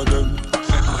bend under them.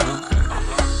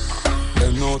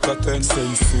 10 out of 10,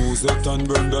 send Suzette and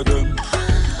Brenda them.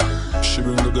 She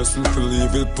bring the blessing for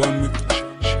leave it pon me.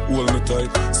 Hold me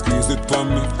tight, squeeze it pon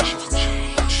me.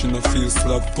 She no feel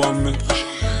slack pon me,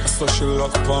 so she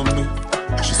lock pon me.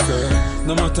 She say,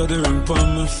 no matter the ring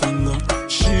pon my finger.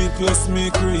 She plus me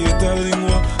create a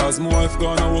lingua. As my wife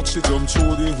gonna walk, she jump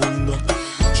through the window.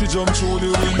 She jump through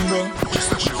the window. She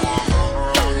say she want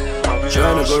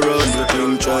tryna go round the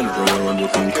thing, tryna go round the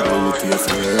thing. Carry with you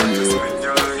for her and you.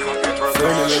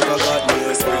 Friend of never got me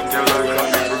a spot for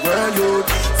her and you.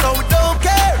 So we don't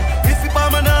care if you buy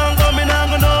me now, me now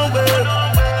go nowhere.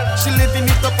 She living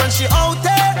it up and she out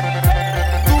there,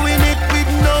 doing it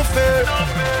with no fear.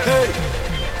 Hey,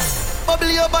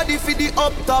 bubble your body for the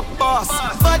up top boss.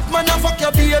 Bad man a fuck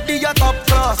your baby, your top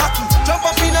class. Jump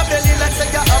up in a belly like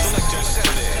say you're up.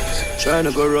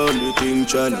 Tryna go round the thing,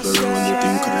 tryna go round the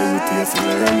thing. Carry with you for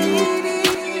her and you.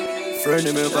 Friend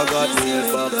of never got me a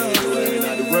spot anywhere in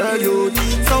the world, you.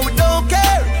 So we don't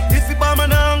care if you buy me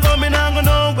now, me now go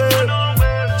nowhere.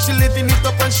 She living it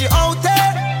up and she out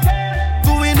there,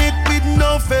 doing it with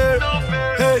no fear.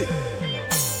 Hey,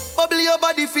 bubble your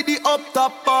body for the up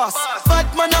top boss. Bad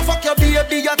man a fuck your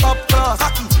baby, your top class.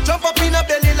 Jump up in a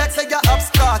belly like say you're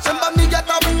upscotch. Remember me get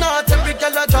up not every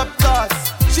girl a drop class.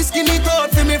 She skinny tall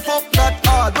for me fuck that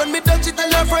hard. When me touch it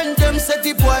tell her friend them say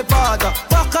the boy bad.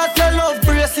 Back at your love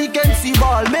brace against the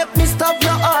ball. Make me stop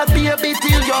your heart baby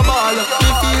till your ball. Me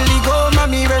feel the go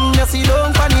mommy when you see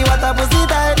down funny. What a pussy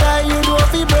tight you do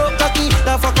if you broke cocky.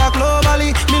 The fuck her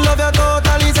globally. Me love you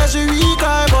totally. Say she weak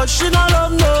but she no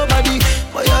love nobody.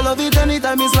 But you love it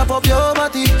anytime me slap up your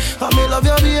body. And me love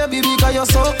your baby because you're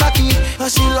so cocky.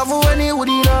 And she love when you would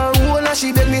in her hole. And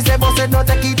she beg me say boss said no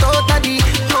take it out of the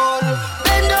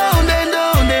Bend down, bend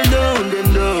down, bend down,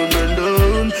 bend down, bend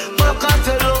down. Back at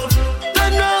your love.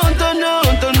 Turn round, turn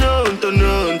round, turn round, turn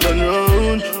round, turn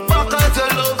round. Back at your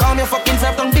love. Calm your fucking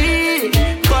self down deep.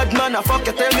 Bad man, I fuck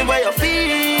you, tell me where you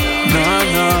feel.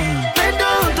 Nah. Bend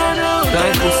down, turn round,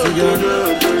 turn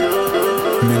round, turn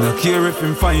round. Me no care if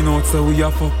him find out so we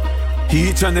a fuck.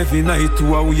 Each and every night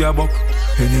to a we a buck.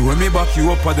 Anyway me back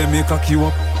you up or they make cock you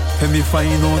up. And me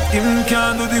find out him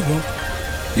can't do the work.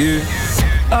 Yeah.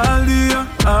 All day,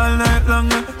 all night long.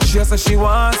 She a say she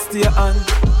want stay on,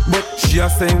 but she a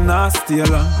say him not stay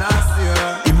long.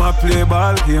 Him a play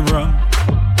ball game wrong.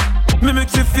 Me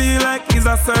make you feel like he's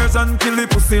a surgeon. Kill the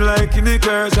pussy like in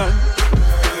incursion.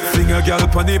 Sing a girl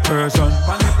pon the Persian.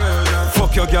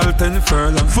 Fuck your girl 10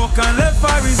 furlong. Fuck and left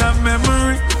her in a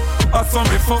memory. I saw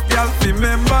me fuck girl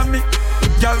remember me.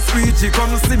 Girl sweet she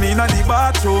come see me in the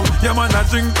bathroom. Your man a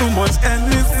drink too much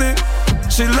Hennessy.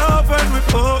 She love when we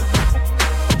fuck.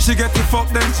 She get the fuck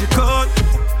then she cut.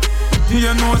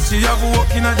 You know she have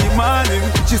walking in the morning.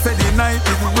 She said the night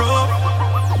is rough.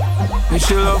 And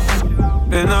she love,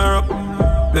 then her up,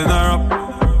 then her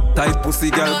up. Tight pussy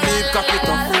girl, deep cock it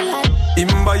up.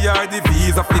 Him buy her the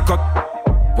visa flick up.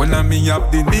 When I me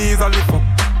up the knees I lift up.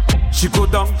 She go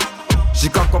down, she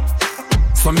cock up.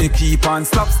 So me keep on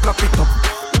slap it up.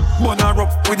 Bun her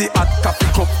up with the hot coffee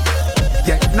cup.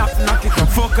 Yeah, knock it up.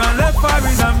 Fuck and left her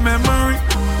in a memory.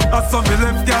 I saw me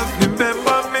left girl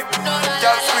remember me.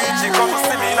 Girl sweet, she come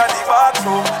see me in the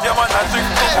bathroom. Yeah man, I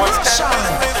drink too much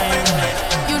Hennessy.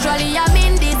 Usually I'm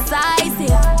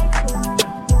indecisive,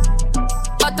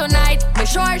 but tonight me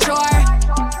sure.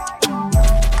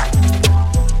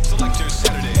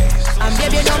 And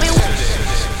baby you know me.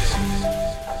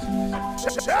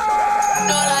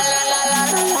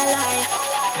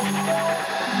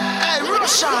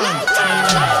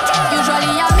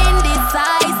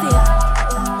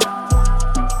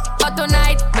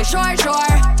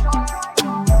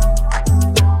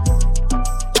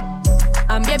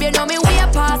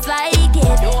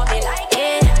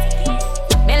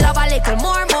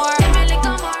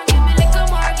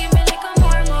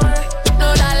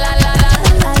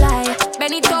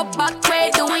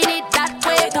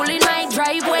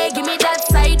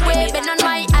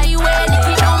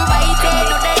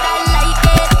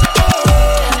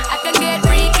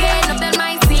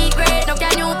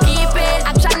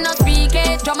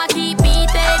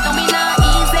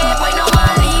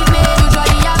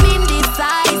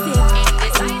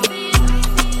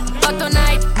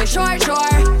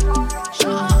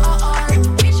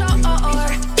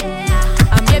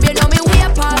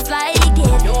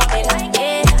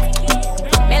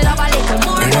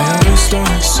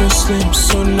 slim,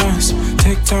 so nice.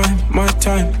 Take time, my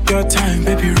time, your time,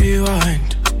 baby,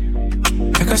 rewind.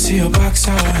 I can see your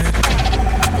backside,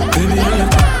 baby, I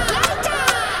look.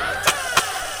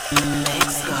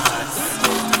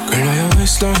 Girl, now your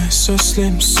waistline, so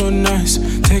slim, so nice.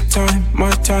 Take time,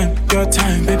 my time, your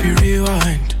time, baby,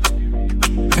 rewind.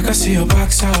 I can see your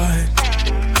backside,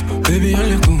 baby, I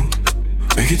look.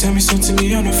 Make you tell me something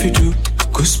me, I know if you do.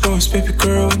 Goosebumps, baby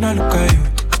girl, when I look at you.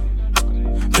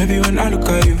 Baby, when I look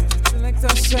at you. Girl,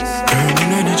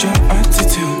 when I need your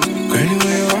attitude. Girl, the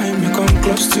way you want me come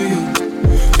close to you.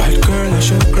 Bad girl, I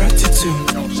show gratitude.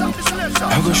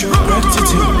 I go show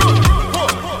gratitude.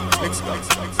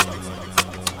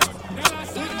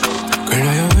 Girl,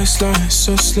 now your waistline,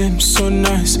 so slim, so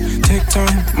nice. Take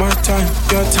time, my time,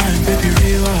 your time, baby,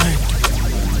 rewind.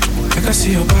 I can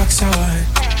see your backside,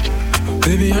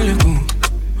 baby, I look good.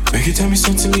 Make you tell me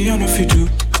something me, I know if you do.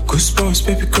 Goosebumps,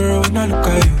 baby girl, when I look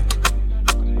at you.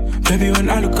 Baby, when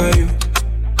I look at you.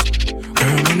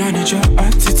 Girl, when I need your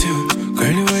attitude.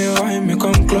 Girl, the way you want me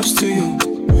come close to you.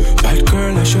 Bad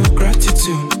girl, I show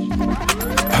gratitude.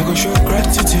 I go show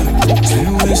gratitude.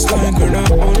 Slim waistline, girl,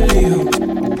 not only you.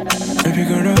 Baby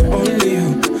girl, not only you.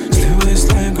 Slim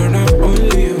waistline, girl, not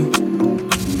only you.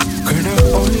 Girl, not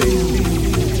only you.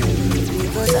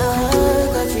 Because I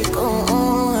got you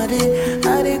going,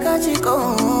 I got you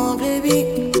going, baby.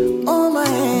 Oh my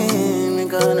hand, me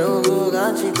gonna go,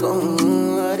 got you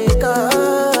going, I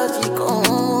got you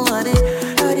going,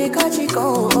 I got you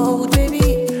going, baby.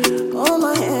 Oh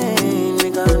my hand, me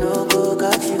gonna go,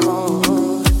 got you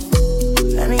going.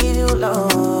 Let me give you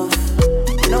love,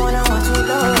 you know what I want to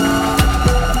love.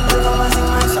 Look how I sing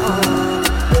my song,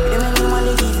 they make me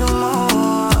wanna give you more.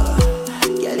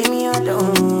 Yeah, leave me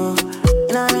alone.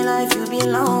 In my life you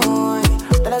belong.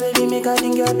 That baby make I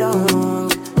think you're dumb.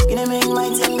 You know make my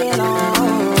thing belong.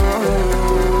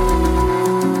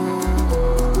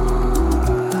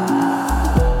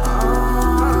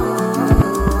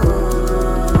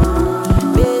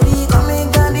 Baby, come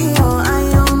make daddy, oh I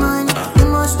am man. You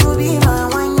must to be my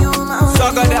one, you man.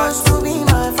 You must to be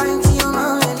my fine to you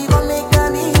man. Baby, come make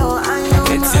daddy, oh I am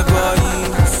man. It's your boy,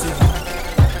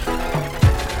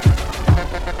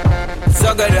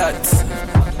 Zagadat.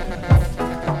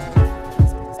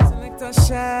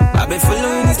 I've been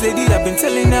following this lady, I've been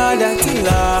telling her that I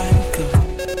like her.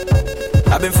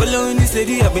 I've been following this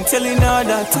lady, I've been telling her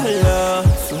that I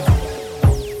love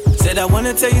her. Said I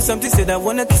wanna tell you something, said I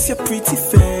wanna kiss your pretty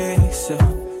face.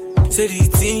 Said the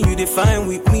thing you define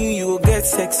with me, you will get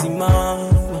sexy,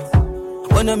 man.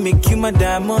 Wanna make you my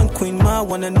diamond queen, ma,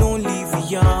 wanna know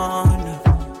Liviana.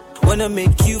 Wanna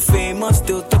make you famous,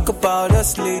 still talk about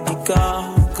us, Lady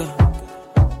Gaga.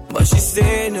 But she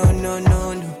said no, no,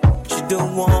 no, no. She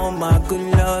don't want my good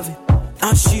loving.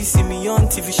 Now she see me on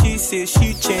TV, she say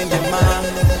she changed her mind.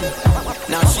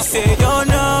 Now she say, oh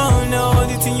no, no,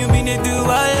 the thing you mean to do,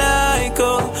 I like,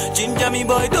 oh. Ginger me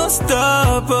boy, don't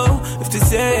stop, oh. If to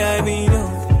say I mean,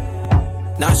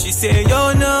 oh. Now she say,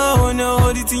 oh no,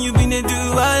 no, the thing you mean to do,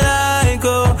 I like,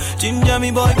 oh. Ginger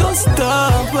me boy, don't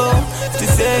stop, oh. If to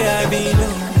say I mean,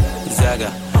 oh.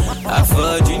 Zaga, I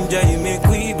for ginger, you make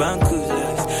we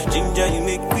bankulas. Ginger, you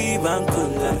make we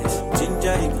bankulas.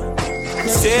 Ginger, you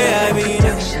say I mean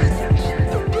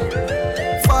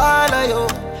follow you.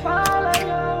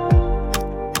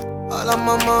 All of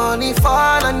my money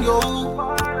fall on you.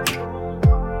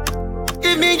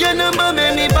 Give me your number,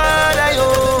 make me bother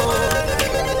you.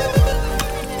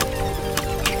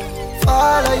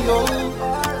 Follow you.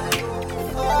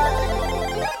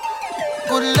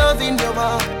 Good love in your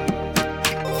heart.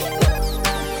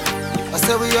 I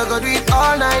said we are gonna do it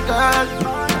all night, girl.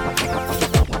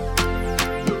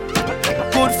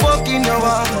 Good fuck in your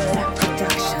heart.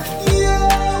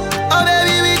 Oh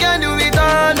baby, we can do it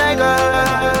all night, girl.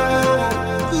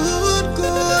 Good,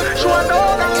 good. She want to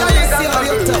hold on to you. See how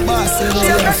you talk, boss. You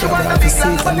know what I'm saying? I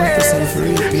see it and make yourself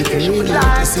real people. Really want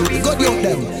to see it. Go down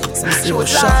them. Some see what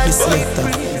shot this later.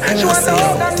 And I say,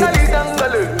 oh, take it.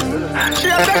 She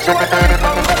a bitch, she want to be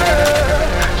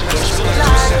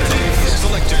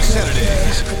Selector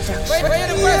Saturdays. Wait,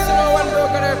 the person no one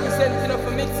broken representing of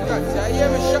a mixed scratch. I hear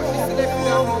me shot this selector.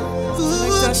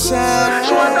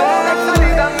 She want to hold on to the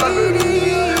dangle.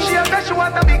 She a bitch, she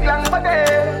want a big long body.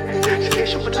 She said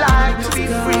she would like to be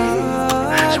free.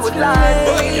 She would like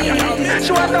to be free.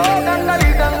 She want to hold on to the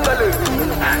dangle.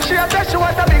 She a bitch, she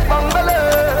want a big bungalow.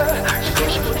 She said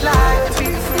she would like to be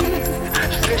free.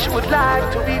 She said she would like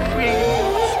to be free.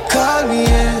 Call me,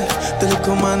 yeah. The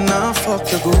little man now fuck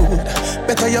you good.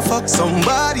 Better you fuck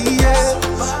somebody, yeah.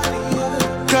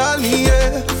 Call me,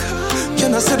 yeah.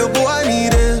 Can I say the boy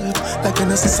need it? Like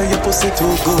when I say your pussy too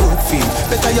good, feel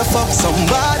better you fuck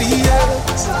somebody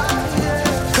else.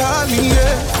 Call me,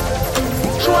 yeah.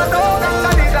 She want all that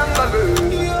girl.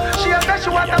 She said she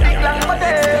want a big long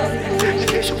body. She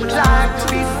said she would like to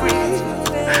be free.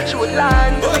 She would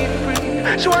like to be free.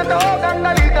 She want a whole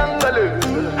gangali.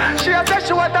 She said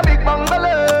she want a big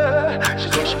bungalow.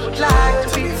 She said she would like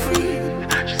to be free.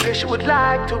 She said she would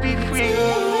like to be free.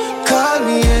 Call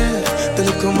me, yeah. The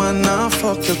little man now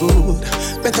fuck you good.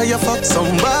 Better you fuck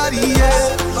somebody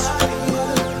else.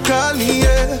 Call me,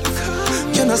 yeah.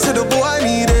 Can I say the boy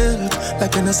need help?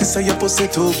 Like when I say your pussy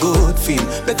too good, feel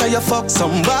better you fuck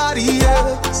somebody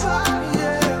else.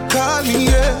 Call me,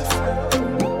 yeah.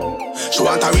 She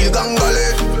want a real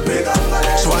gangale.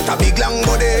 She want a big long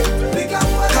body.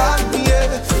 Call me,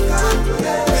 yeah.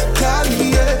 Call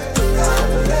me, yeah.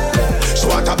 She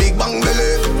want a big bang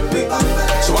belly.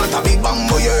 She want a big bang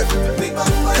boy.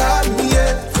 Call me,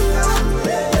 yeah.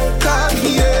 Call me,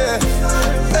 yeah.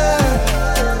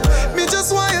 Me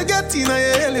just want you get in your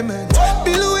element.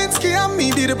 Bill Lewinsky and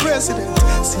me be the president.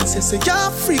 Since you say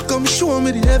you're free, come show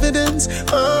me the evidence.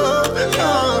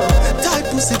 Tight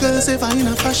pussy girls ever in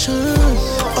a fashion.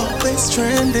 Always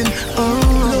trending.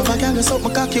 Love a girl that's up my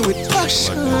cocky with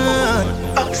passion.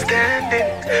 Outstanding.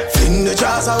 Fling the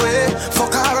jaws away,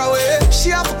 fuck her away. She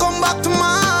have to come back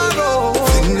tomorrow.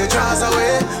 Fling the jaws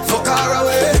away, fuck her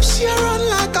away. She run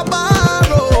like a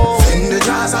barrow. Fling the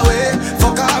jaws away,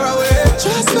 fuck her away.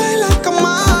 Just play like a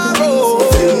marrow.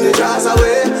 Fling the jaws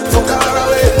away, fuck her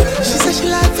away. She said she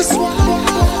like to swallow.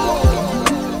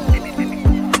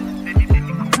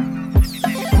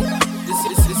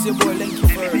 This your boy Lenky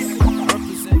first.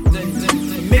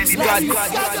 Represent Mix God.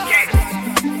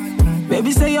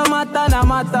 Baby say your matter na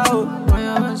matter oh.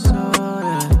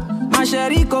 My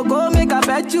sherry coco make I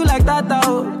pet you like that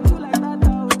oh.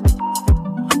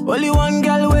 Only one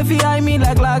girl way fi eye me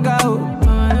like laga oh.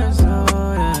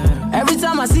 Every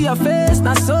time I see your face,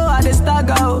 na so I dey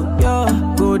stagger oh. Yo,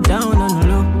 go down on the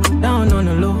low, down on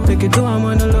the low. Make it do I'm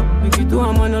on the low, make it do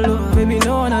I'm on the low. Baby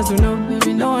no one has to know,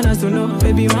 baby no one has to know.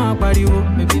 Baby my body wo,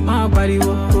 baby my body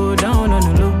wo. Go down on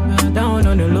the low, down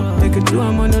on the low. Make it do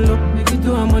I'm on the low, make it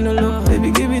do I'm on the low.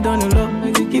 Baby give it on the low,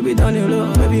 make it keep it on the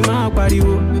low. Baby my body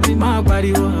wo, baby my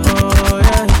body wo. Oh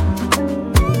yeah.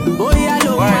 Oh yeah,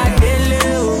 look my daily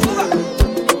oh.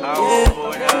 Yeah.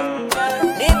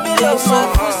 It be like so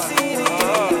pussy.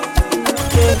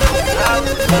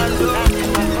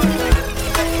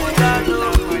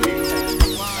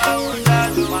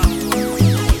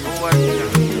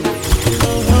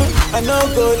 I no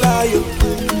go lie you.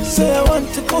 Say I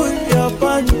want to pull your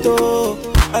panto.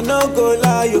 I no go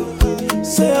lie you.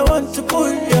 Say I want to pull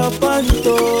your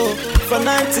panto. For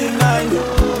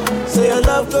 99 say your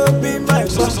love go be my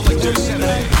Selector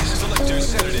Saturdays.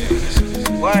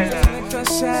 Why not?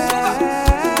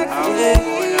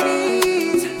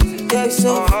 Yeah,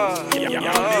 so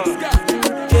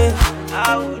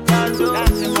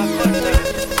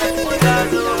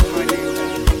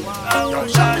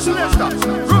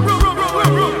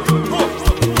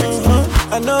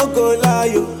I no go lie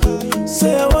you.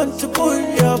 Say I want to pull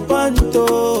your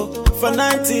panto. For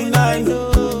 99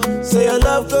 say your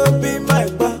love go be my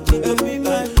back.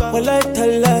 Well I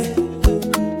tell lie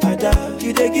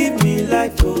you dey give me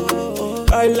life oh.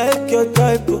 I like your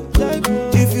type oh.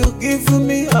 If you give to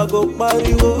me I go marry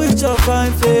you with your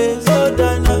fine face. Oh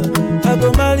Dana, I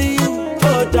go marry you.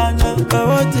 Oh Dana, I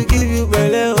want to give you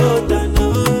belly. Oh Dana,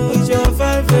 with your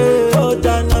fine face. Oh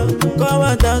Dana, come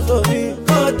and dance for me.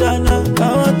 Oh Dana,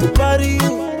 I want to marry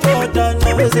you. Oh Dana,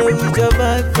 I say with your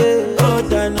fine face. Oh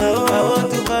Dana, I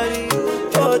want to marry you.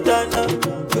 Oh Dana.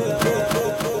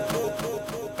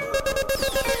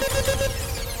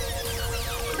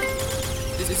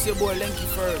 This is your boy Lenky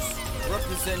first,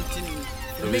 representing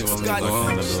Mix God.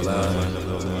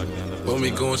 Want me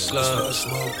going slide.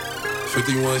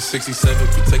 5167,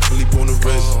 particularly on the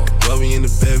wrist. While we in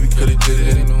the bed, we could've did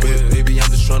it in the bed. Baby, I'm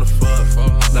just tryna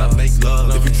fuck, not make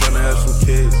love. If you tryna have some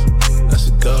kids, that's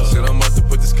a dub. Said I'm about to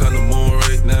put this kind of on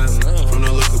right now. From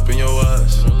the look up in your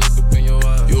eyes,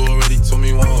 you already told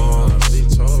me once,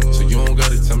 so you don't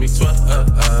gotta tell me twice.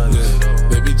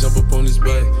 Baby, jump up on this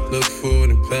bike, look forward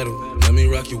and pedal. Let me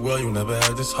rock you well, you never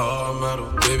had this hard metal.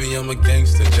 Baby, I'm a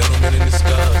gangster, gentleman in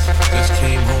disguise. Just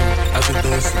came home, I've been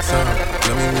doing some time.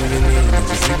 Let me move your knee,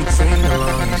 just read between the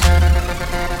lines.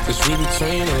 Just read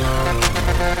between the lines.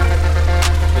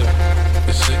 Yeah.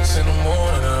 It's 6 in the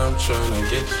morning, I'm trying to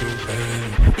get you,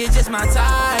 baby. It's just my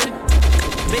time.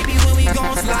 Baby, when we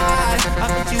gon' slide,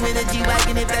 I'll put you in a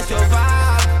G-Wagon if that's your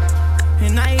vibe.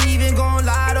 And I ain't even gon'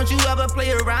 lie, don't you ever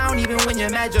play around even when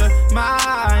you're mad you're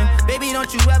mine. Baby,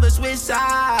 don't you ever switch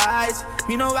sides. lies.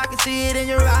 You know I can see it in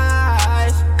your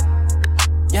eyes.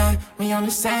 Yeah, we on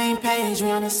the same page, we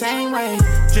on the same way.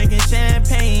 Drinking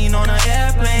champagne on an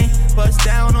airplane. Bust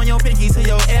down on your pinky to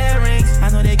your earrings. I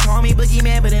know they call me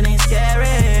boogeyman, but it ain't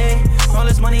scary. All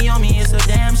this money on me, it's a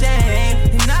damn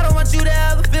shame. And I don't want you to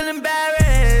ever feel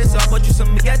embarrassed. So I bought you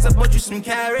some baguettes, I bought you some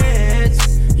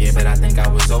carrots. Yeah, but I think I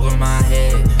was over my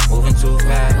head, moving too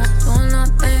fast. Doing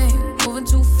nothing, moving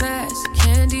too fast.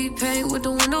 Candy paint with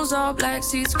the windows all black,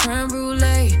 seats creme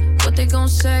brulee. What they gon'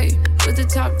 say? With the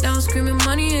top down, screaming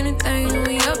money, anything.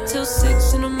 We up till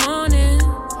 6 in the morning.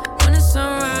 When the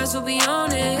sunrise, we'll be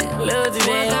on it. Love you,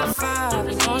 man. Got 5,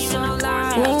 it's all so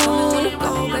live. Tell me when to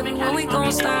go, baby, when we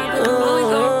gon' stop, baby, when we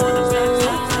gon'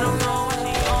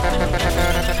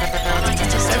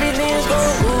 Everything's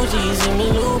gold Gucci, see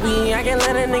me loopy. I can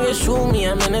let a nigga shoot me,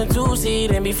 I'm in a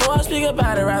two-seat. And before I speak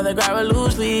about it, rather grab it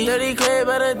loosely. 30 crib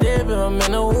at a dip if I'm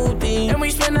in a hoopty. And we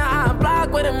spend the hot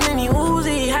block with a mini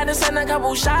Uzi. Had to send a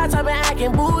couple shots, I've been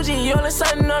acting bougie. All of a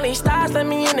sudden, all these stars let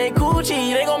me in their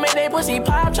Gucci. They gon' make their pussy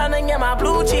pop, tryna get my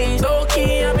blue cheese.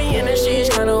 Low-key, I be in the streets,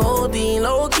 kinda OD.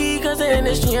 Low-key, cause in the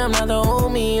industry, I'm not the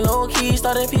homie. Low-key,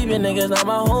 started peeping niggas, not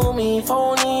my homie.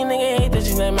 Phony, nigga hate that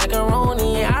she's like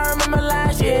macaroni. I remember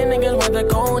last year, niggas went to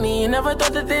Coney. Never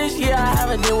thought that this year I have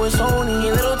a deal with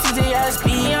Sony. Little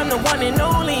TJSP, I'm the one and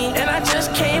only. And I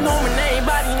just came home and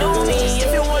everybody know me.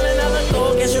 If you want another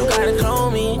go, guess you gotta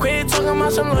clone me. Quit talking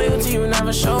about some loyalty you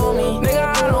never show me.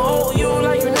 Nigga, I don't owe you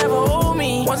like you never owe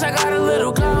me. Once I got a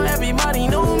little clout, everybody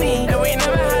knew me. And we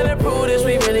never had to prove this,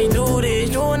 we really do this.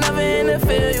 You will never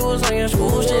interfere, you was on your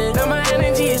school shit. Now my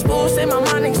energy is boosted, my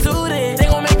mind exuded. They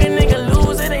gon' make a nigga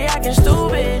lose it, they acting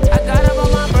stupid. I got up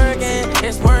on my Birkin,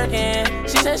 it's working.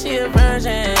 She said she a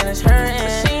virgin, it's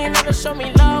hurting. She ain't never show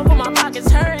me love when my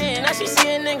pocket's hurting. Now she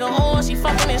see a nigga on, she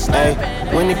fucking and slurping.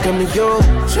 Ay, when it come to you,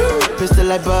 pistol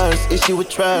like buzz, issue with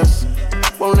trust.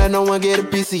 Won't let no one get a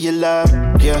piece of your love.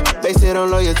 Yeah, base it on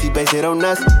loyalty, base it on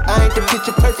us. I ain't the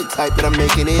picture perfect type, but I'm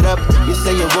making it up. You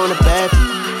say you want a bad.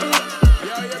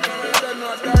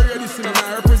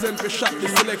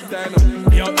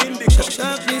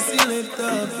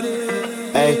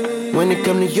 Hey, when it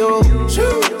come to you,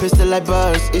 pistol like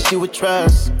buzz, issue with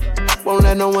trust. Won't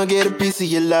let no one get a piece of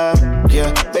your love.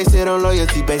 Yeah, base it on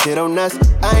loyalty, base it on us.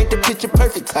 I ain't the picture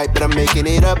perfect type, but I'm making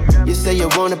it up. You say you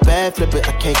want a bad, flip it,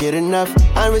 I can't get enough.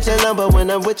 I'm rich and lump, but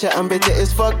when I'm with you, I'm bitter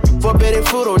as fuck. Forbidden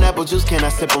fruit on apple juice, can I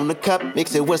sip on the cup?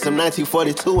 Mix it with some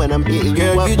 1942 and I'm hitting you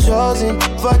up. Girl, you chosen,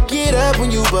 fuck it up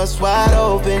when you bust wide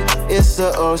open. It's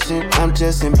the ocean, I'm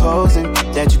just imposing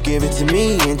that you give it to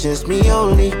me and just me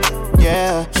only.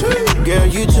 Yeah, girl,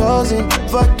 you chosen.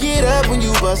 Fuck it up when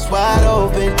you bust wide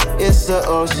open. It's the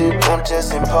ocean. I'm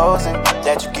just imposing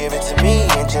that you give it to me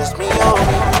and just me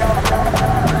only.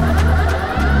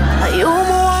 You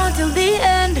move on till the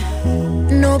end.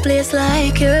 No place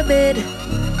like your bed.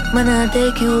 Man, I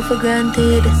take you for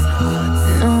granted.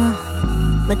 No.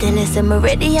 But then I say me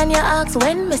ready and you ask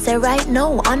when. Me say right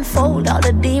now, unfold all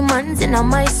the demons in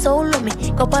my soul. Let me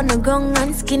go on the ground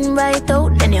and skin right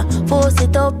out. Then you force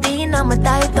it up in my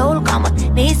title. Come on,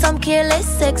 need some careless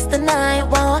sex tonight.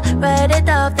 Wow, ride it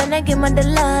off, then I give me the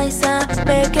license.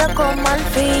 Make you come and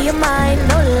free your mind.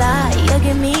 No lie, you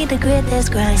give me the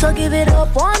greatest grind. So give it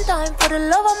up one time for the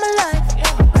love of my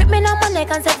life. Grip me on my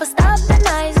neck and say for stop the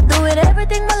nights. Do it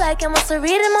everything I like, I must read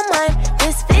in my mind.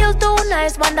 This feels too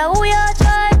nice, wonder who you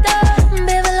try.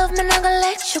 Baby, love me, not gonna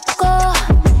let you go.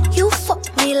 You fuck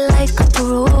me like a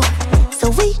pro. So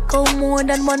we go more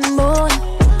than one bone.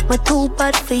 But too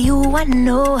bad for you, I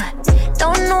know.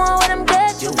 Don't know what I'm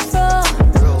getting from.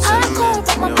 I call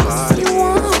but my pussy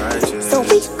won't. So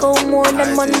we go more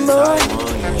than one bone.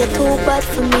 You're too bad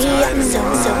for me, I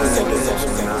know.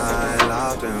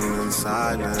 Locked in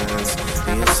silence.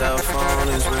 And your cell phone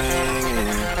is ringing.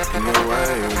 And you're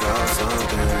worried about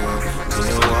something. When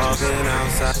you're walking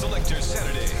outside,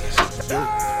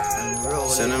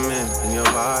 cinnamon in your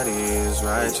body is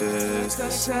righteous.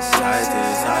 Tight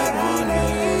as I want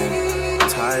it.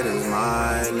 Tight as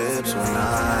my lips when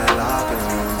I lock them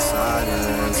in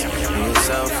silence. And your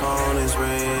cell phone is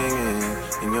ringing.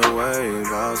 And you're worried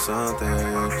about something.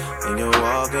 And you're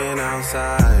walking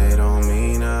outside on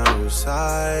me now. Which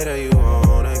side are you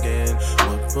on again?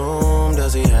 What room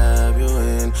does he have you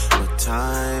in? What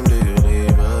time do you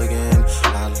leave again?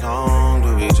 How long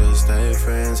do we just stay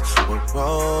friends? What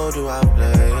role do I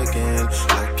play again?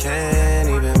 I can't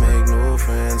even make new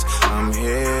friends. I'm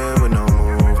here with no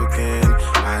move again.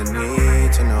 I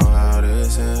need to know how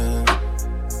this ends.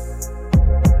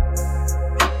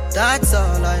 That's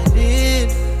all I need.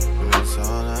 That's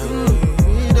all I need.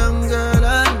 Freedom, girl,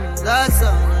 and that's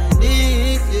all I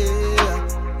need, yeah.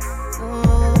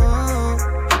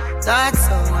 That's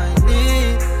all I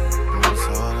need. That's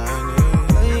all I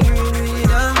need. I agree with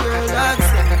them, girl. That's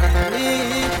all I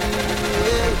need.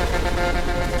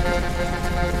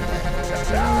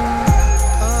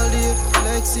 All day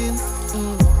flexing.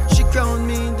 She crowned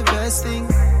me the best thing.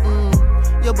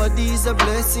 Your body is a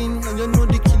blessing, and you know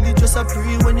the kill just a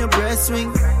pre when your breast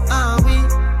swing. Yeah,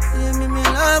 me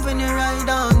love when you ride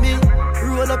on me.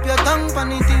 Roll up your tongue,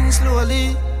 funny thing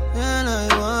slowly. And I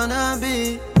wanna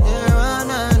be your one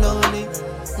and only.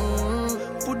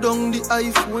 Put down the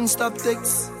iPhone, stop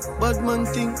text. Bad man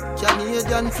think,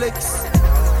 Canadian flex.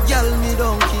 Girl, me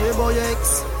don't care about your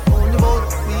ex. Only about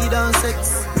weed and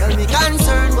sex. Girl, me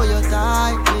concerned about your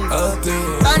tightness.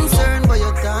 Concerned about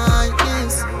your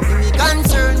tightness. Me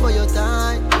concerned about your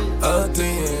tightness. I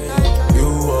think you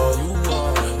are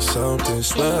something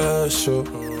special.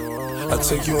 I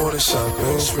take you on a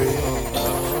shopping spree,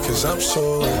 cause I'm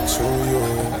so into you.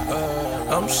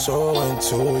 I'm so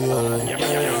into you.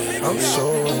 I'm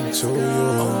so into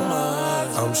you.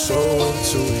 I'm so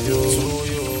into you,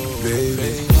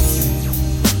 baby.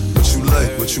 What you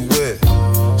like, what you wear?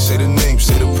 Say the name,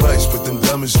 say the price, put them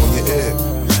diamonds on your ear.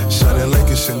 Shining like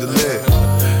a chandelier.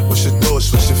 What's your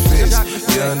thoughts, what's your fears?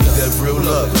 Yeah, I need that real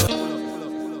love.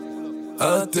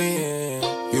 I think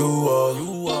you are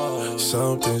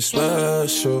something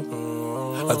special.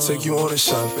 I take you on a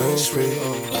shopping spree,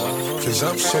 cause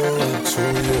I'm so into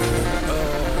you.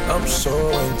 I'm so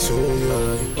into you.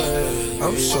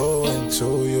 I'm so into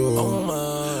you.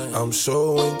 I'm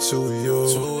so into you,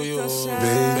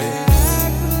 baby.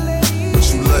 What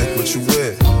you like, what you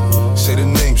wear? Say the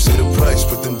name, say the price,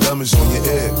 put them diamonds on your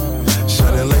ear.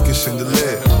 Shining like a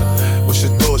chandelier. What's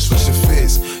your thoughts, what's your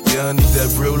fears? Yeah, I need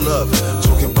that real love.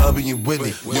 Talking Bobby and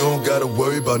Whitney. You don't gotta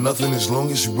worry about nothing as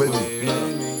long as you with me.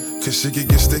 Cause shit can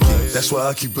get sticky, that's why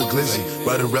I keep a glizzy.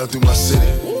 Riding around through my city.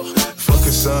 Fuck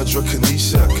Cassandra,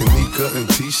 Kanisha, Kanika and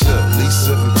Tisha,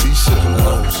 Lisa and Tisha and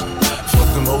hoes.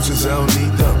 Fuck them hoes, I don't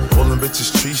need them. All them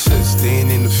bitches treaches. They ain't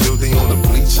in the field, they on the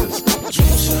bleachers.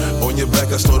 On your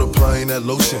back, I start applying that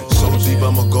lotion. So deep,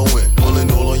 I'ma go in, pulling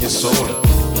all on your sewing.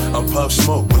 I'm Pop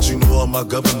Smoke, but you know all my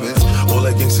government. All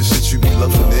that gangsta shit, you be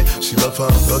loving it. She love how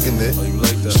I'm thugging it.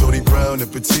 Shorty brown and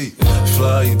petite,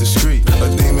 fly and discreet. A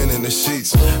demon in the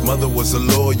sheets. Mother was a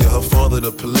lawyer, her father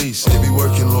the police. They be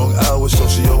working long hours, so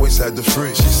she always had the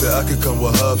free. She said I could come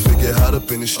with her, figure hot up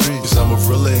in the streets. I'm a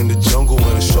gorilla in the jungle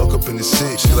and a shark up in the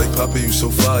sea. She like, Papa, you so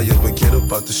fire, but get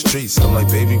up out the streets. I'm like,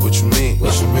 baby, what you mean?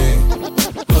 What you mean?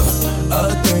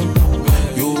 I think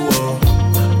you are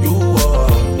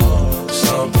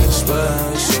something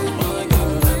special.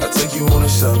 I take you on a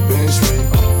shopping spree,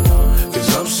 cause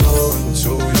I'm so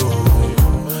into you.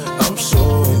 I'm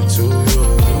so into you.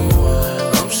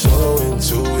 I'm so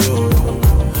into you.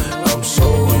 I'm so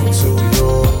into you.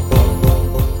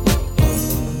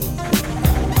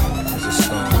 There's a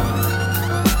song.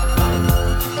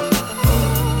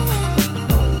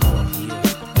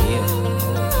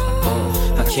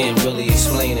 I can't really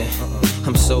explain it.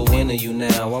 I'm so into you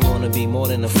now. I wanna be more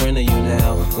than a friend of you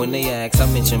now. When they ask, I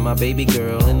mention my baby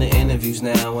girl in the interviews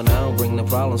now. And I don't bring the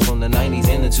problems from the 90s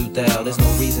and the 2000s. There's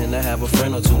no reason to have a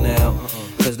friend or two now.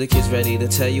 Cause the kid's ready to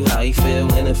tell you how he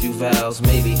feel in a few vows.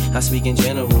 Maybe I speak in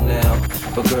general now.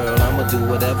 But girl, I'ma do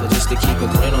whatever just to keep a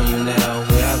grin on you now.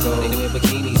 Where I go, they wear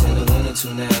bikinis in the winter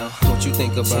too now. What you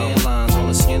think about 10 lines on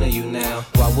the skin of you now?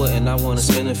 Why wouldn't I wanna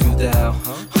spend a few thou?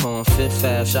 On Fifth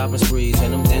Ave, shopping sprees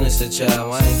and them dinners to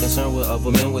chow. I ain't concerned with other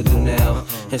men would do now.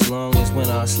 As long as when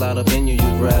I slide up in you,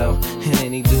 you growl. And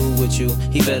any dude with you,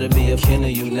 he better be a kin of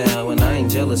you now. And I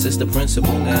ain't jealous, it's the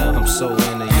principle now. I'm so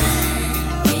into you.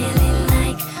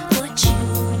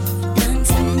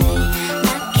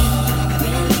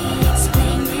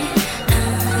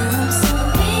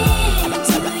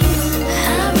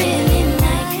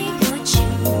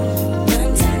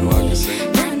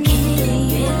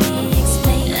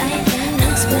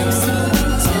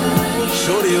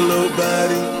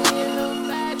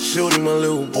 Shorty my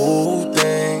little boo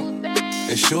thing,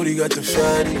 and Shorty got the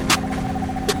fatty.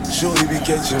 Shorty be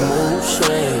catching mood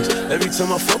swings. Every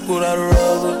time I fuck without a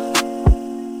rubber,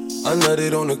 I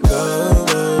nutted on the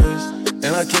covers,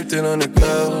 and I kept it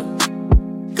undercover,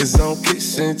 cause I don't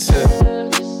kiss and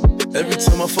tell. Every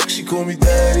time I fuck, she call me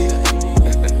daddy.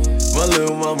 My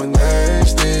little mama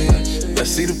nasty. I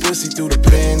see the pussy through the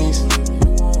panties.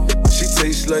 She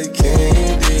tastes like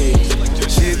candy.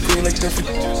 She a queen like the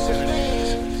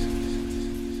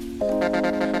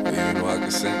you know I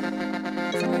can sing.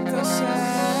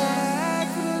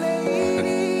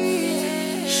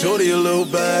 Shorty a little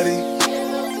body,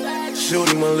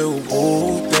 Shorty my little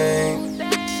boo thing,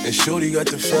 and Shorty got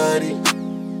the fatty.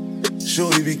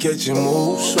 Shorty be catching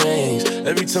mood swings.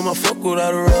 Every time I fuck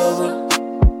without a rubber,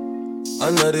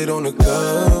 I nutted on the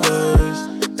covers,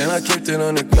 and I kept it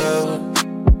undercover,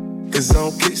 cause I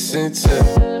don't kiss and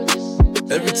tell.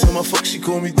 Every time I fuck, she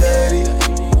call me daddy.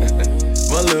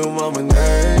 My little mama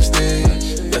nasty.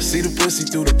 I see the pussy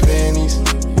through the panties.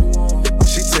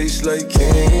 She tastes like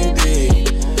candy.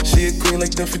 She a queen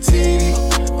like Nefertiti.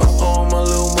 My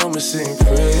little mama sitting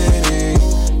pretty.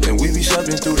 And we be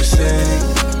shopping through the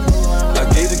city. I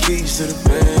gave the keys to the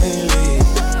Bentley.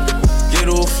 Get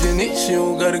off your knees, you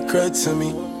don't gotta cry to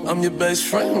me. I'm your best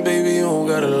friend, baby, you don't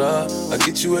gotta lie. I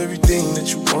get you everything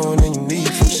that you want and you need.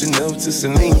 From Chanel to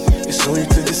Celine, it's on you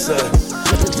to decide.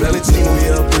 Valentino,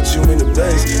 yeah, I'll put you in the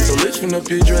base. So lifting up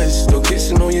your dress, start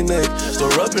kissing on your neck,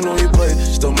 start rubbing on your butt,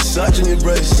 start massaging your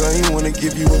breasts. I ain't wanna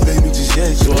give you a baby just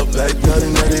yet, so I backed out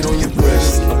and nutted on your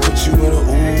breast. I put you in an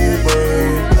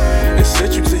Uber and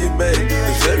sent you to your bed.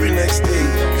 The very next day,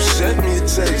 you sent me a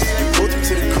text. You pulled up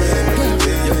to the crib and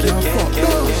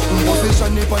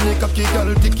Position it on the cocky,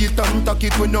 girl, tick it and tack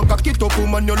it. When you cock it up,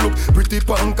 woman, you look pretty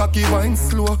pan cocky, wine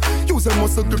slow. Use a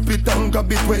muscle grip it and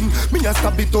grab it when me a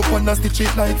stab it up and a stitch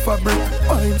it like fabric.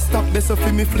 Wine stop this so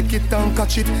for me flick it and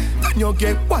catch it. Then you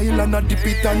get wild and a dip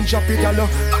it and drop it, girl. Up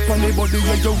on the body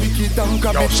where you wicked and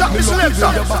grab it. Shot me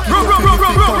selector.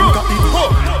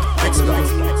 Next guy.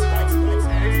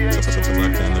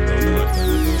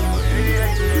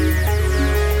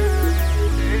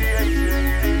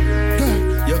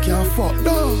 You can't fuck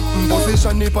down.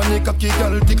 Position it on the cocky,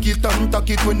 girl, tick it and tack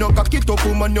it. When you cock it up,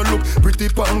 woman, you look pretty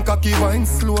pan cocky, wine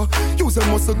slow. Use a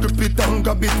muscle grip it and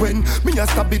grab it when me a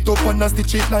stab it up and a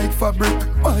stitch it like fabric.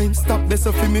 Wine stop this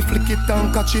so for me flick it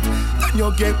and catch it. Then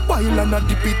you get wild and a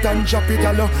dip it and drop it,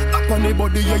 girl. Up on the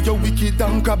body, yeah, you wicked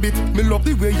and grab it. Me love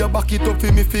the way you back it up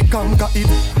for me fi conquer it.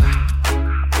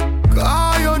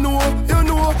 Ah, you know,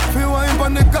 fi wine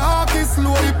pon the cocky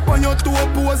slow. Hip on your toe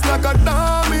pose like a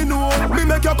domino. Me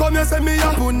make you come here, say me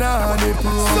a punani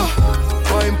pro.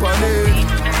 Wine pon it,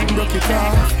 rock it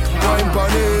off. Wine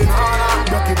pon it,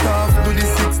 rock it off. Do the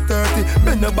 6:30,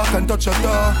 bend the back and touch your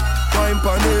toe. Wine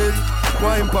pon it,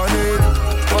 wine pon it,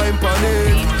 wine pon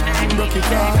it, rock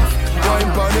it off.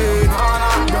 Wine pon it,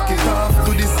 rock it off.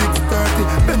 Do the 6:30,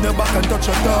 bend the back and touch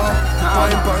your toe.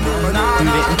 Wine pon it. You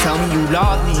didn't tell me you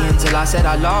loved me until I said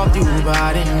I loved you, but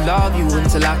I didn't love you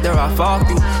until after I fucked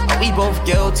you. Are we both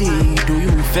guilty? Do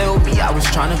you feel me? I was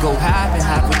trying to go half and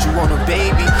half, but you want a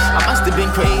baby. I must have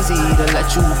been crazy to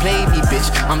let you play me,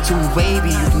 bitch. I'm too wavy,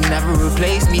 you can never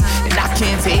replace me, and I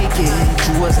can't take it.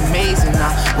 You was amazing,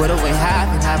 I would've went half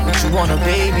and half, but you want a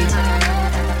baby.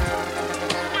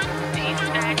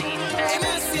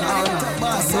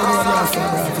 To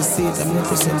see it, I'm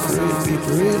represent for real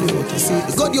people, really what you see.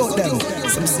 The good out them,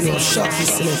 some say, oh, shot this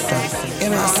selector.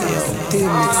 MSC, oh, team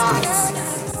mixtapes.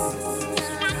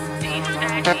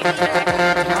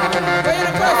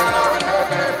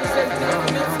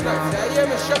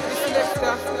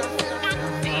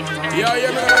 Yeah,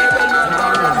 yeah, man,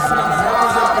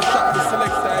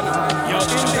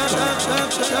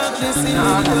 You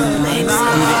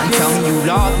didn't tell me you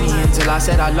loved me until I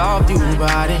said I loved you,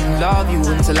 but I didn't love you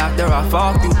until after I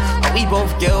fucked you. Are we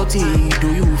both guilty?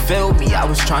 Do you feel me? I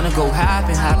was trying to go half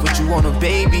and half, but you want a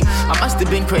baby. I must have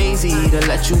been crazy to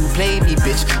let you play me,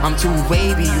 bitch. I'm too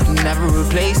wavy, you can never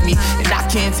replace me, and I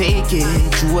can't take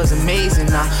it. You was amazing,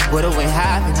 I would've went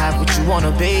half and half, but you want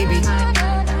a baby.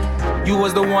 You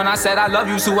was the one I said I love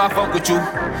you, so I fuck with you.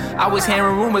 I was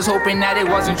hearing rumors, hoping that it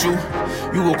wasn't true.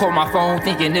 You would call my phone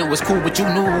thinking it was cool, but you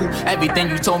knew everything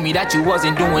you told me that you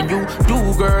wasn't doing. You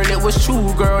do, girl, it was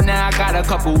true, girl. Now I got a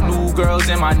couple new girls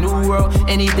in my new world.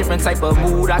 Any different type of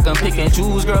mood, I can pick and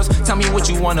choose, girls. Tell me what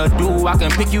you wanna do, I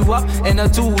can pick you up in a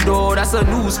two-door. That's a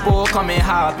new sport, come and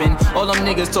hoppin'. All them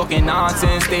niggas talking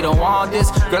nonsense, they don't want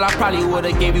this. Girl, I probably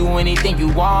would've gave you anything you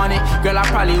wanted. Girl, I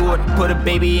probably would've put a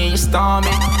baby in your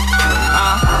stomach.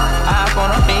 Half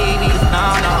on a baby, no.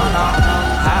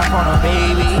 Half on a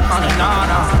baby, no.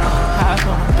 Half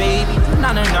on a baby, no.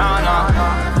 No.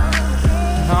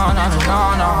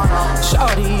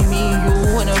 Shawty, me, you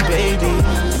and a baby.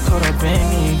 Could have been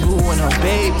me, you and a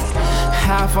baby.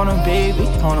 Half on a baby,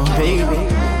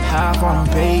 half on a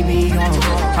baby,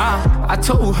 I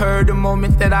told her the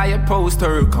moment that I approached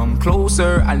her, come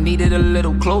closer, I needed a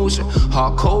little closure.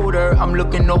 Heart colder, I'm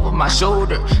looking over my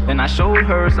shoulder. Then I showed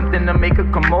her something to make her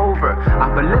come over. I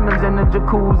put lemons in the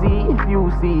jacuzzi. If you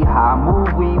see how I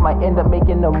move, we might end up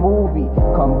making a movie.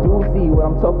 Come do see what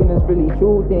I'm talking is really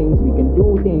true things. We can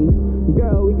do things,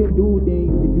 girl, we can do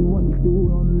things. If you want to do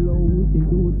it on the low, we can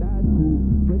do it, that's cool.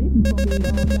 But if you fuck it all,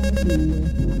 that's cool.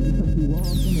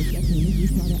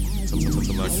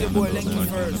 It's your boy Linky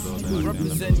first.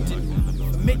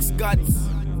 Representing Mix Gods.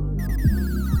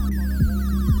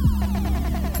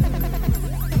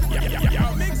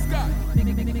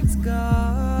 Mix God.